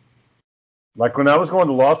me. Like when I was going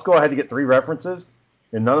to law school, I had to get 3 references,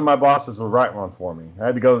 and none of my bosses would write one for me. I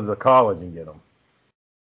had to go to the college and get them.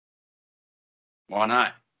 Why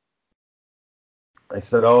not? They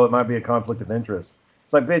said, oh, it might be a conflict of interest.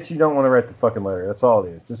 It's like, bitch, you don't want to write the fucking letter. That's all it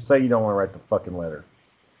is. Just say you don't want to write the fucking letter.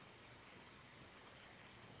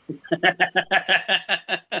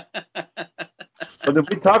 So did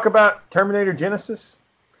we talk about Terminator Genesis?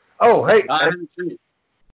 Oh, hey.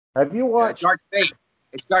 Have you watched? Dark Fate.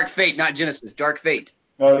 It's Dark Fate, not Genesis. Dark Fate.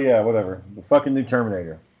 Oh, yeah, whatever. The fucking new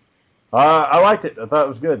Terminator. I liked it. I thought it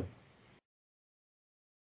was good.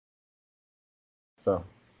 So,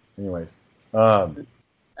 anyways. So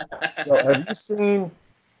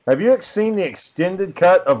have you seen the extended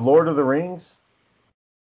cut of Lord of the Rings?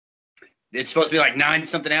 It's supposed to be like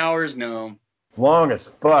 9-something hours? No. It's long as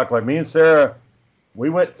fuck. Like me and Sarah, we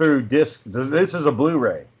went through disc. This is a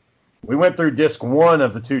Blu-ray. We went through disc 1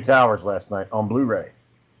 of The Two Towers last night on Blu-ray.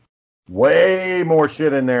 Way more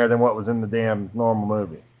shit in there than what was in the damn normal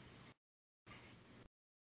movie.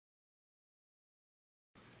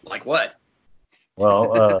 Like what?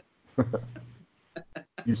 Well,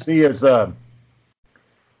 you see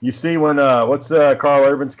when what's Carl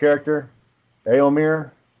Urban's character?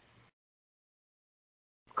 Aelmir?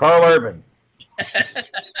 Carl Urban.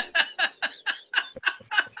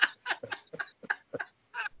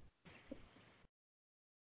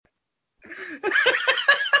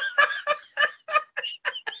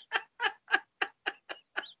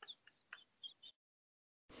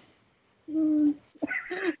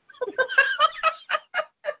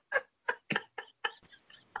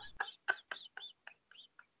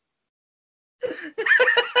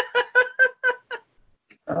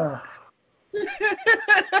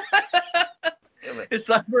 It's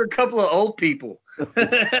like we're a couple of old people.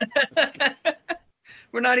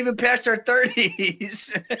 We're not even past our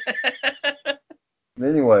 30s.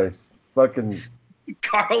 Anyways, fucking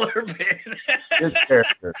Carl Urban. his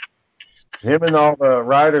character. Him and all the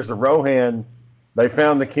riders of Rohan, they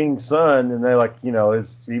found the king's son, and they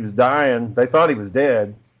he was dying. They thought he was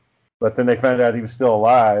dead, but then they found out he was still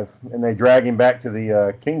alive, and they drag him back to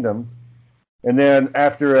the kingdom. And then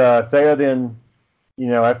after Theoden,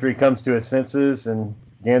 after he comes to his senses and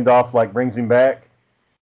Gandalf brings him back,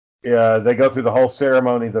 they go through the whole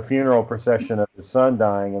ceremony, the funeral procession of his son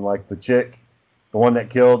dying, and the chick, the one that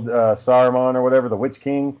killed Saruman or whatever, the Witch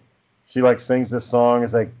King, she sings this song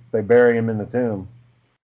as they bury him in the tomb.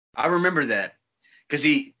 I remember that because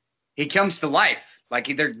he comes to life.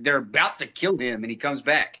 They're about to kill him, and he comes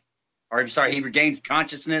back. Or I'm sorry, he regains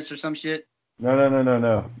consciousness or some shit.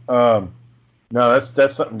 No. No,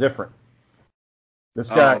 that's something different. This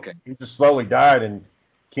guy, he just slowly died, and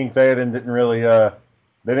King Theoden didn't really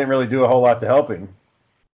do a whole lot to help him.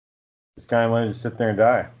 Just kind of let him just sit there and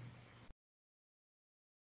die.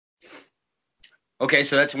 Okay,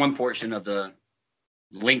 so that's one portion of the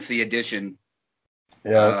lengthy edition.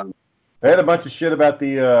 Yeah, they had a bunch of shit about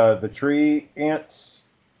the tree ants,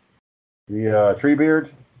 the tree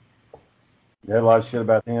beard. They had a lot of shit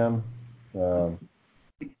about him.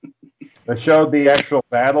 They showed the actual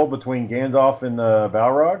battle between Gandalf and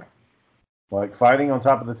Balrog, fighting on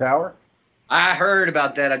top of the tower. I heard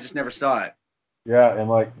about that. I just never saw it. Yeah, and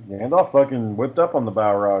Gandalf fucking whipped up on the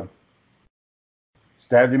Balrog.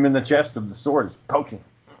 Stabbed him in the chest with the sword. Just poked him.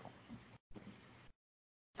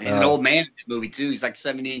 He's an old man in that movie, too. He's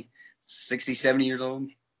 70 years old.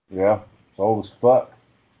 Yeah, he's old as fuck.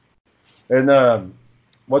 And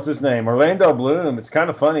what's his name? Orlando Bloom. It's kind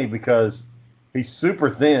of funny because he's super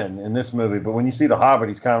thin in this movie, but when you see The Hobbit,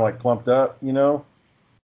 he's kind of plumped up,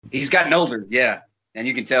 He's gotten older, yeah, and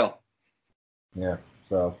you can tell. Yeah,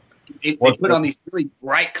 so. They put on these really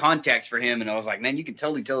bright contacts for him, and I was like, man, you can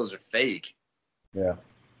totally tell those are fake. Yeah.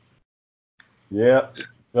 Yeah.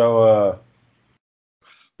 So,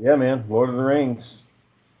 yeah, man, Lord of the Rings.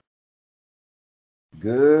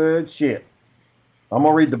 Good shit. I'm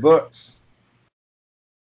going to read the books.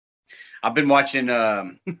 I've been watching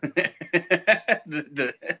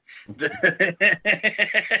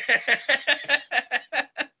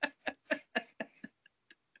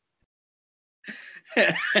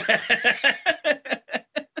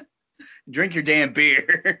drink your damn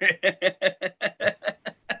beer.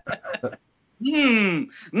 You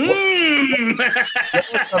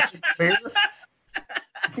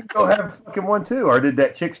can go have fucking one too. Or did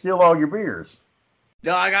that chick steal all your beers?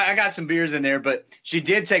 No, I got some beers in there, but she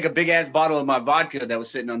did take a big ass bottle of my vodka that was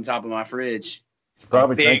sitting on top of my fridge. She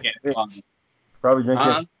probably drank it.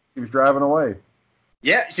 She was driving away.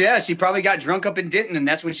 Yeah, she probably got drunk up in Denton, and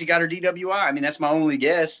that's when she got her DWI. I mean, that's my only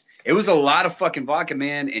guess. It was a lot of fucking vodka,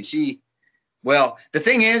 man, and well, the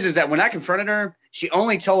thing is that when I confronted her, she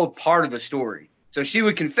only told part of the story. So she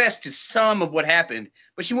would confess to some of what happened,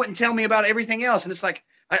 but she wouldn't tell me about everything else. And it's like,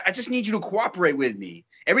 I just need you to cooperate with me.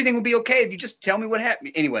 Everything will be okay if you just tell me what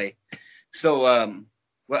happened. Anyway, so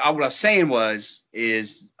what I was saying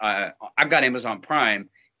I've got Amazon Prime,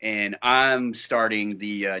 and I'm starting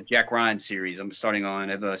the Jack Ryan series. I'm starting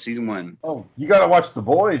on season 1. Oh, you got to watch The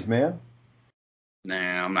Boys, man.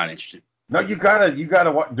 Nah, I'm not interested. No, you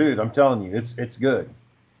gotta watch, dude. I'm telling you, it's good.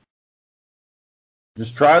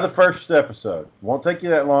 Just try the first episode. Won't take you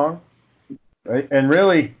that long, right? And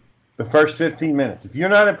really, the first 15 minutes. If you're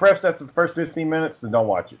not impressed after the first 15 minutes, then don't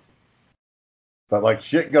watch it. But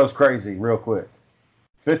shit goes crazy real quick.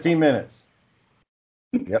 15 minutes.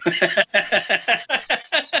 Yep.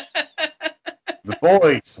 The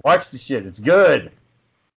Boys. Watch the shit. It's good.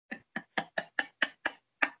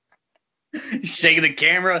 Shaking the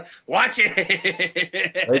camera. Watch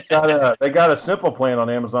it. They got a Simple Plan on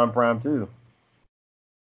Amazon Prime too.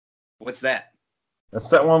 What's that? That's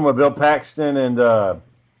that one with Bill Paxton and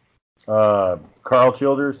Carl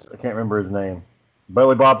Childers. I can't remember his name.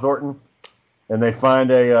 Billy Bob Thornton. And they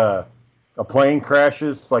find a plane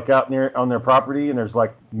crashes like out near on their property, and there's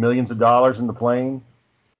like millions of dollars in the plane,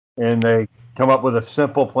 and they come up with a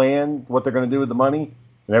simple plan what they're going to do with the money,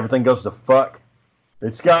 and everything goes to fuck.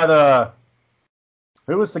 It's got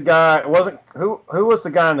who was the guy? It wasn't who was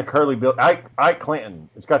the guy in the curly bill? Ike Clanton.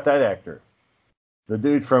 It's got that actor, the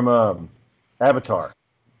dude from Avatar.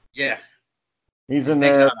 Yeah, he's in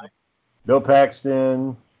there. Bill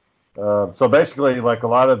Paxton. So basically, like a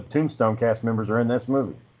lot of Tombstone cast members are in this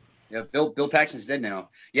movie. Yeah, Bill Paxton's dead now.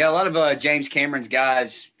 Yeah, a lot of James Cameron's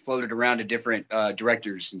guys floated around to different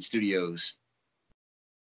directors and studios.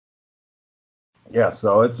 Yeah,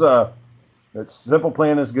 so it's Simple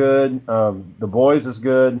Plan is good. The Boys is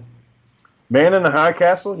good. Man in the High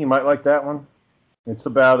Castle, you might like that one. It's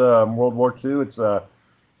about World War II. It's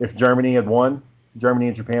if Germany and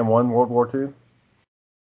Japan won World War II.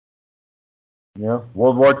 Yeah,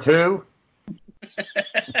 World War II.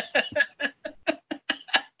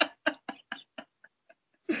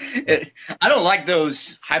 I don't like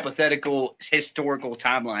those hypothetical historical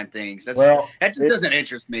timeline things. That just doesn't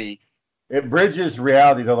interest me. It bridges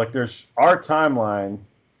reality though. Like there's our timeline,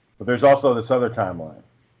 but there's also this other timeline,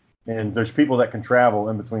 and there's people that can travel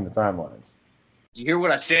in between the timelines. You hear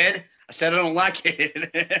what I said? I said I don't like it.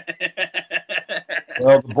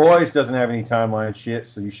 Well, The Boys doesn't have any timeline shit,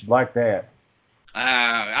 so you should like that.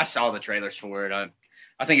 I saw the trailers for it.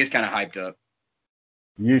 I think it's kind of hyped up.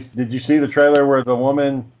 Did you see the trailer where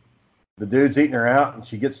the dude's eating her out, and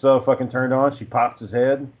she gets so fucking turned on, she pops his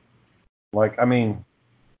head? Like, I mean,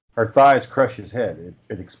 her thighs crush his head.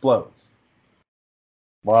 It explodes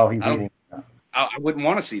while he's eating. I wouldn't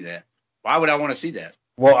want to see that. Why would I want to see that?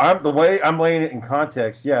 Well, the way I'm laying it in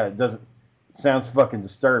context, yeah, it sounds fucking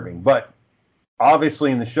disturbing, but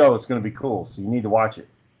obviously in the show it's going to be cool, so you need to watch it.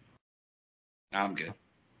 I'm good.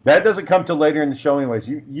 That doesn't come till later in the show anyways.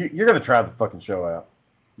 You're going to try the fucking show out.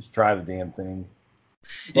 Just try the damn thing.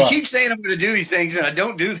 You keep saying I'm going to do these things, and I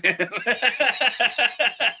don't do them.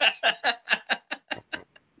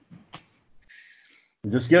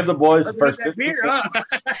 Just give The Boys the first 50 beer, huh?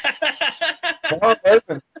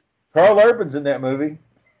 Carl Urban's in that movie.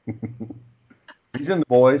 He's in The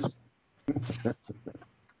Boys.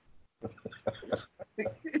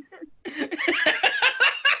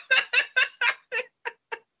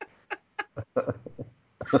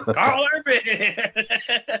 Carl Urban.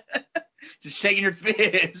 Just shaking your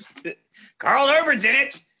fist. Carl Urban's in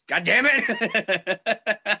it. God damn it.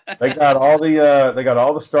 They got all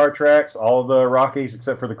the Star Treks, all the Rockies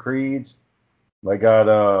except for the Creeds. They got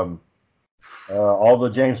all the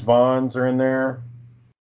James Bonds are in there.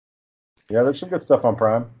 Yeah, there's some good stuff on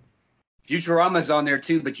Prime. Futurama's on there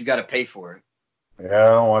too, but you got to pay for it. Yeah, I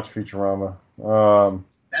don't watch Futurama.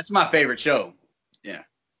 That's my favorite show. Yeah.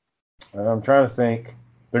 I'm trying to think.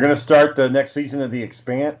 They're going to start the next season of The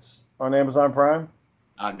Expanse on Amazon Prime.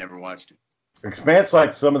 I've never watched it. Expanse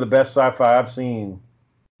like some of the best sci-fi I've seen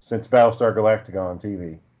since Battlestar Galactica on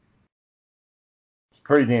TV. It's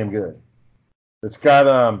pretty damn good. It's got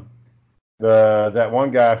that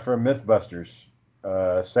one guy from MythBusters,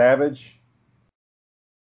 Savage.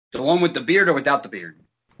 The one with the beard or without the beard?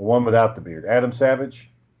 The one without the beard. Adam Savage.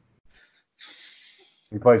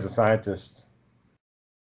 He plays a scientist.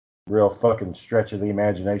 Real fucking stretch of the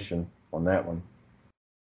imagination on that one.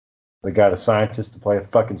 They got a scientist to play a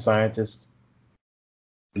fucking scientist.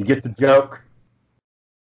 You get the joke?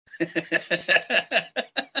 I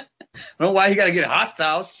don't know why you got to get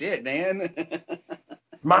hostile. Shit, man.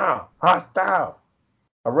 Smile. Hostile.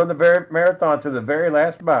 I run the marathon to the very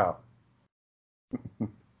last mile.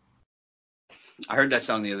 I heard that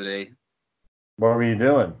song the other day. What were you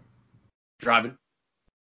doing? Driving.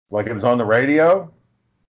 Like it was on the radio?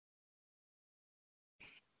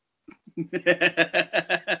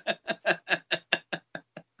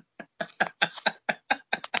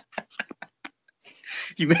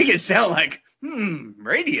 You make it sound like,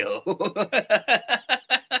 radio.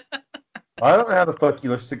 I don't know how the fuck you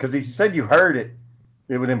listened to, because if you said you heard it,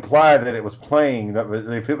 it would imply that it was playing. That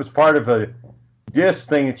if it was part of a disc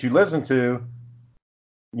thing that you listened to,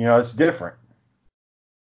 you know, it's different.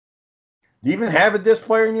 Do you even have a disc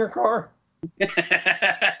player in your car?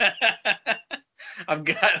 I've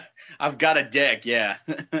got a deck, yeah.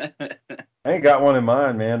 I ain't got one in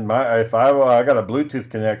mine, man. I got a Bluetooth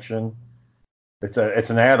connection. It's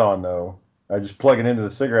an add-on though. I just plug it into the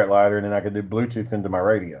cigarette lighter, and then I can do Bluetooth into my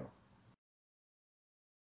radio.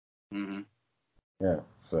 Mm-hmm. Yeah.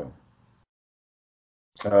 So,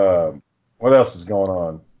 what else is going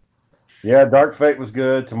on? Yeah, Dark Fate was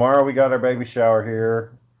good. Tomorrow we got our baby shower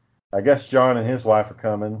here. I guess John and his wife are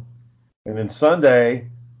coming. And then Sunday,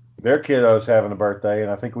 their kiddo's having a birthday,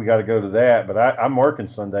 and I think we got to go to that. But I'm working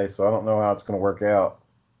Sunday, so I don't know how it's going to work out.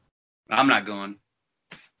 I'm not going.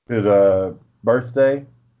 To the birthday?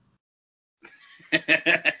 I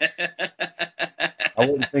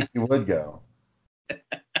wouldn't think you would go.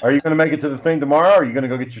 Are you going to make it to the thing tomorrow, or are you going to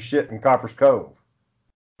go get your shit in Copper's Cove?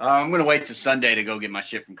 I'm going to wait till Sunday to go get my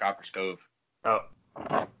shit from Copper's Cove. Oh,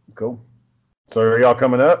 cool. So are y'all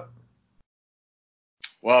coming up?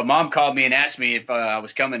 Well, Mom called me and asked me if I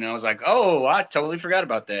was coming, and I was like, oh, I totally forgot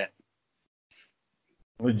about that.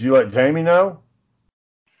 Did you let Jamie know?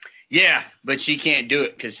 Yeah, but she can't do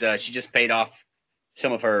it because she just paid off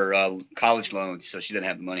some of her college loans, so she doesn't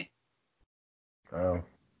have the money. Oh.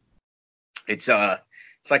 It's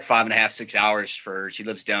like 5.5, 6 hours for her. She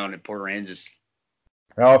lives down in Port Aransas.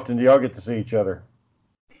 How often do y'all get to see each other?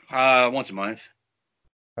 Once a month.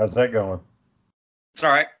 How's that going? It's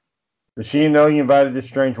all right. Does she know you invited this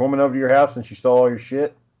strange woman over to your house and she stole all your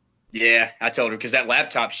shit? Yeah, I told her because that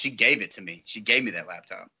laptop, she gave it to me. She gave me that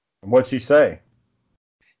laptop. And what'd she say?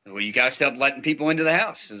 Well, you got to stop letting people into the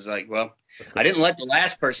house. It's like, well, I didn't let the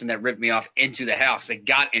last person that ripped me off into the house. They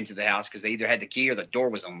got into the house because they either had the key or the door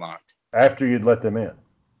was unlocked. After you'd let them in?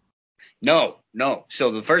 No.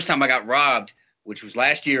 So the first time I got robbed, which was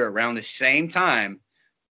last year around the same time,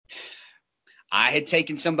 I had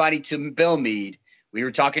taken somebody to Belmead. We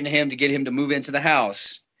were talking to him to get him to move into the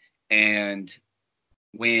house. And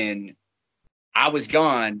when I was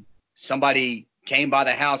gone, somebody came by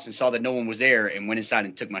the house and saw that no one was there and went inside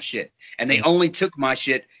and took my shit. And they only took my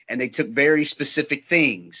shit, and they took very specific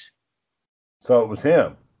things. So it was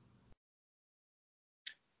him.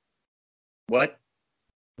 What?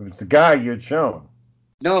 It was the guy you had shown.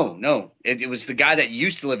 No. It was the guy that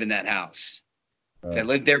used to live in that house. That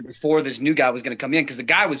lived there before this new guy was going to come in because the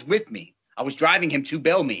guy was with me. I was driving him to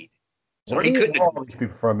Belmead. So Where he do you couldn't know all these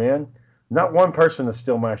people from, man? Not one person to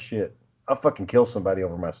steal my shit. I'll fucking kill somebody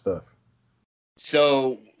over my stuff.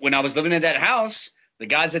 So when I was living in that house, the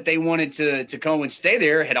guys that they wanted to come and stay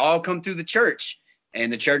there had all come through the church.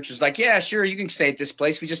 And the church was like, yeah, sure, you can stay at this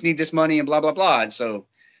place. We just need this money and blah, blah, blah. And so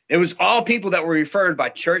it was all people that were referred by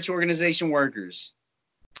church organization workers.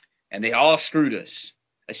 And they all screwed us,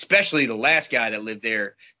 especially the last guy that lived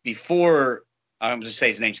there before. I'm just say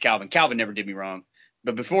his name's Calvin. Calvin never did me wrong.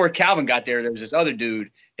 But before Calvin got there, there was this other dude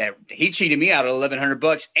that he cheated me out of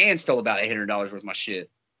 $1,100 and stole about $800 worth of my shit.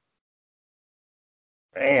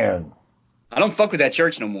 Man. I don't fuck with that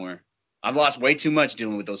church no more. I've lost way too much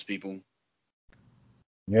dealing with those people.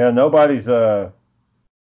 Yeah, nobody's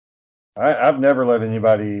I've never let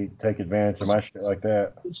anybody take advantage of my shit like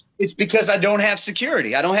that. It's because I don't have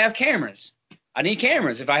security. I don't have cameras. I need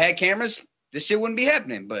cameras. If I had cameras, this shit wouldn't be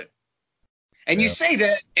happening. And you say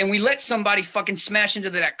that, and we let somebody fucking smash into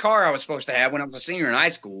that car I was supposed to have when I was a senior in high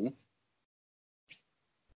school.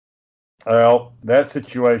 Well, that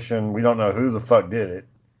situation, we don't know who the fuck did it.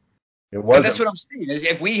 It wasn't. But that's what I'm saying. Is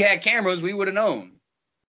if we had cameras, we would have known.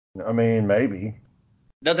 I mean, maybe.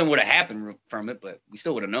 Nothing would have happened from it, but we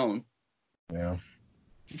still would have known. Yeah.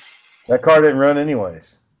 That car didn't run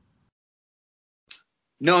anyways.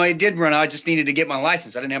 No, it did run. I just needed to get my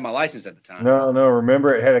license. I didn't have my license at the time. No.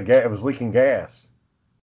 Remember, it had it was leaking gas.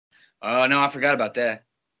 Oh, no, I forgot about that.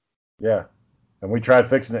 Yeah. And we tried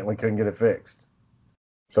fixing it, and we couldn't get it fixed.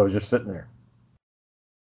 So it was just sitting there.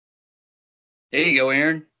 There you go,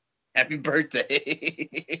 Aaron. Happy birthday.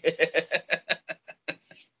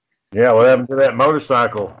 Yeah, what happened to that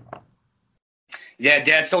motorcycle? Yeah,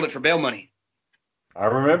 Dad sold it for bail money. I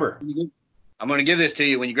remember. I'm going to give this to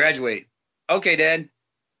you when you graduate. Okay, Dad.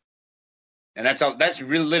 And that's all. That's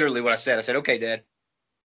really literally what I said. I said, okay, Dad.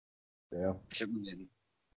 Yeah. Shouldn't.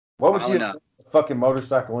 What would you do with a fucking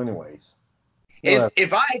motorcycle anyways?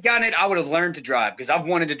 If I had gotten it, I would have learned to drive because I've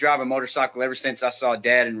wanted to drive a motorcycle ever since I saw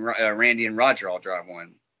Dad and Randy and Roger all drive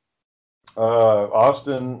one.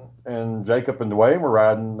 Austin and Jacob and Dwayne were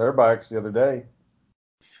riding their bikes the other day.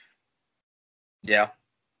 Yeah.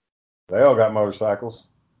 They all got motorcycles.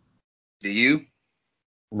 Do you?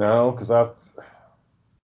 No, because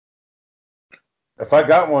if I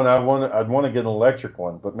got one, I'd want to get an electric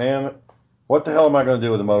one. But man, what the hell am I going to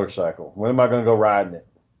do with a motorcycle? When am I going to go riding it?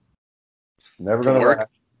 Never going to work. Ride.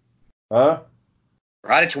 Huh?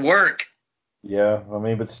 Ride it to work. Yeah, I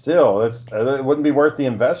mean, but still, it wouldn't be worth the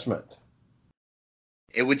investment.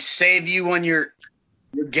 It would save you on your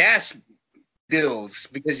gas bills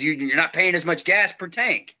because you're not paying as much gas per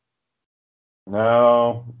tank.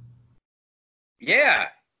 No. Yeah.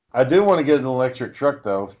 I do want to get an electric truck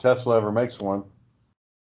though, if Tesla ever makes one.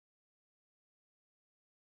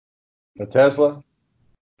 A Tesla? Have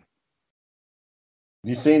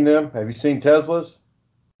you seen them? Have you seen Teslas?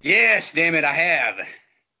 Yes, damn it, I have.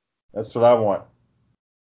 That's what I want.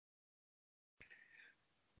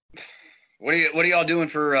 What are y'all doing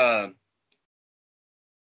for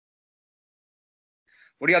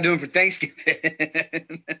what are y'all doing for Thanksgiving?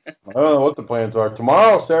 I don't know what the plans are.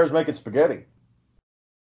 Tomorrow, Sarah's making spaghetti.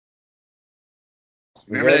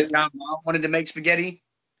 Remember that Spaghetti? time Mom wanted to make spaghetti?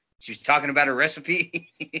 She was talking about her recipe.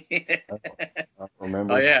 I don't Oh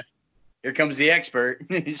remember. yeah, here comes the expert.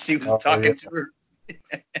 She was Oh yeah, talking to her.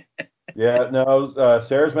 yeah. No,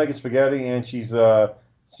 Sarah's making spaghetti, and she's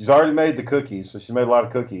already made the cookies. So she made a lot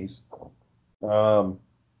of cookies. Um,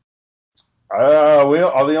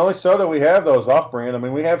 the only soda we have though is off-brand. I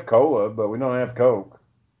mean, we have cola, but we don't have Coke.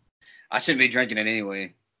 I shouldn't be drinking it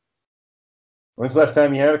anyway. When's the last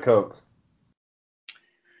time you had a Coke?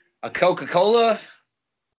 A Coca-Cola.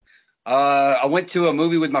 I went to a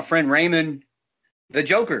movie with my friend Raymond, The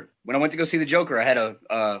Joker. When I went to go see The Joker, I had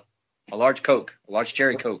a large Coke, a large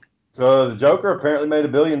cherry Coke. So the Joker apparently made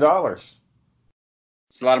 $1 billion.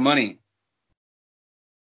 It's a lot of money.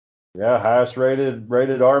 Yeah, highest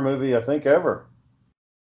rated R movie I think ever.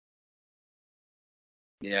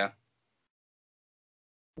 Yeah.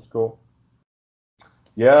 That's cool.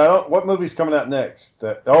 Yeah, what movie's coming out next?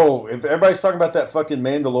 If everybody's talking about that fucking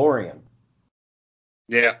Mandalorian.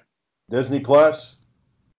 Yeah. Disney Plus.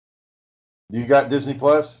 You got Disney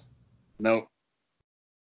Plus? No.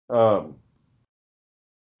 Um,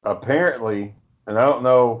 apparently, and I don't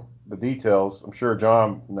know the details. I'm sure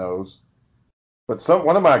John knows, but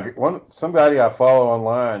somebody I follow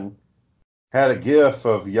online had a GIF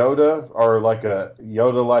of Yoda or like a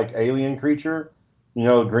Yoda-like alien creature. You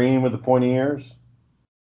know, green with the pointy ears.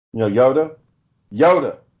 You know, Yoda.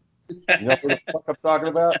 Yoda. You know who the fuck I'm talking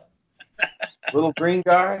about? Little green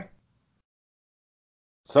guy.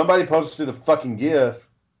 Somebody posted a fucking GIF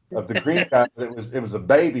of the green guy, but it was a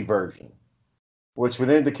baby version, which would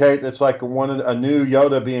indicate that's like a new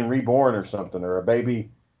Yoda being reborn or something, or a baby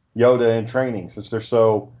Yoda in training, since they're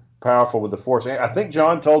so powerful with the Force. I think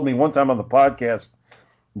John told me one time on the podcast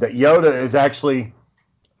that Yoda is actually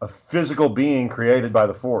a physical being created by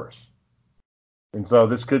the Force, and so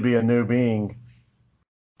this could be a new being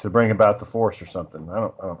to bring about the Force or something. I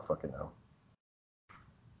don't fucking know.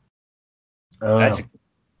 I don't That's know.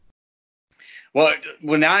 well.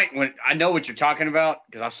 When I know what you're talking about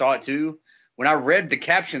because I saw it too. When I read the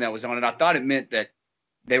caption that was on it, I thought it meant that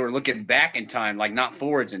they were looking back in time, like not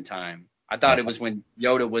forwards in time. I thought it was when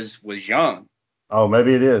Yoda was young. Oh,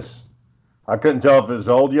 maybe it is. I couldn't tell if it was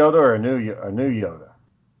old Yoda or a new Yoda.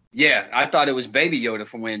 Yeah, I thought it was baby Yoda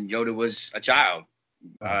from when Yoda was a child.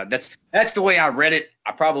 That's the way I read it.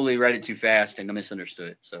 I probably read it too fast and I misunderstood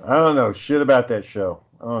it. So I don't know shit about that show.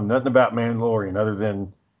 I don't know nothing about Mandalorian other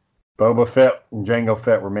than Boba Fett and Jango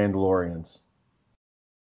Fett were Mandalorians.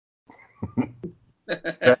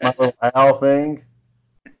 That my little owl thing.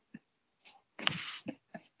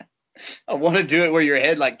 I want to do it where your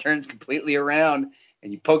head like turns completely around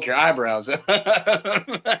and you poke your eyebrows.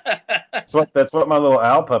 That's what my little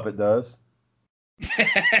owl puppet does.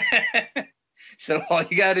 So all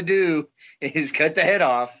you got to do is cut the head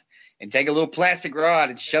off and take a little plastic rod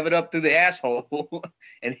and shove it up through the asshole,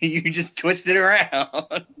 and then you just twist it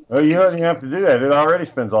around. Oh, you don't even have to do that. It already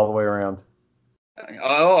spins all the way around.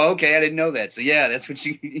 Oh, okay. I didn't know that. So yeah, that's what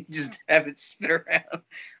you just have it spin around.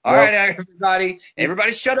 All Well, right,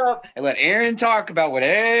 everybody, shut up and let Aaron talk about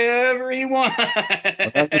whatever he wants.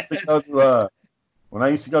 when I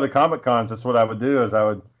used to go to Comic Cons, that's what I would do. Is I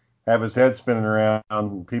would have his head spinning around,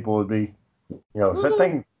 and people would be, is that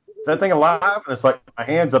thing alive? And it's like my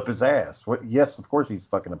hands up his ass. What? Yes, of course he's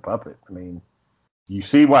fucking a puppet. I mean, you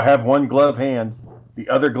see, I have one glove hand. The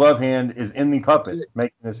other glove hand is in the puppet,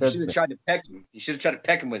 making his You head should have spin. tried to peck him. You should have tried to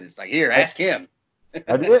peck him with it. It's like, here, ask him.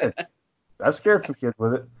 I did. I scared some kids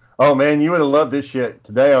with it. Oh man, you would have loved this shit.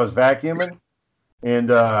 Today I was vacuuming, and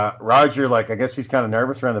Roger, like, I guess he's kind of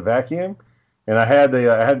nervous around the vacuum, and I had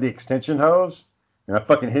the extension hose, and I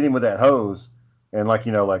fucking hit him with that hose, and like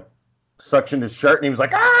suctioned his shirt, and he was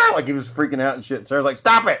like, ah, like he was freaking out and shit. Sarah's like,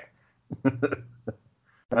 stop it.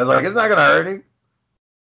 I was like, it's not gonna hurt him.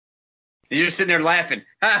 You're just sitting there laughing.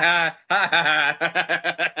 Ha ha ha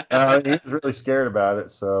ha ha. He was really scared about it,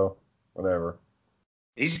 so whatever.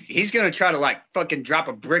 He's gonna try to like fucking drop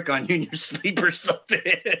a brick on you in your sleep or something.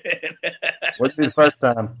 Wouldn't be the first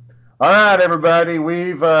time. All right, everybody,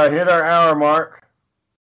 we've hit our hour mark.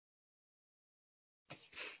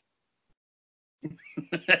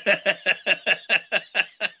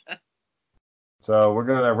 So we're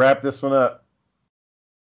going to wrap this one up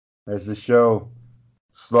as the show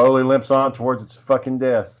slowly limps on towards its fucking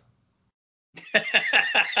death.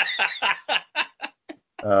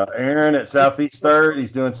 Aaron at Southeast Third,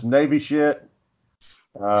 he's doing some Navy shit.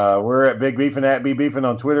 We're at Big Beefin' at B Beefin'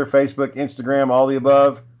 on Twitter, Facebook, Instagram, all the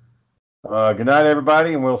above. Good night,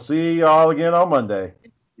 everybody, and we'll see you all again on Monday.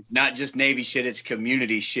 It's not just Navy shit; it's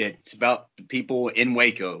community shit. It's about the people in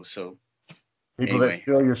Waco. So, people that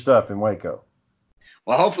steal your stuff in Waco.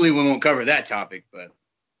 Well, hopefully we won't cover that topic, but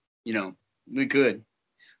we could.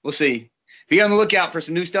 We'll see. Be on the lookout for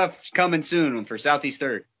some new stuff coming soon for Southeast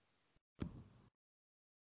Third.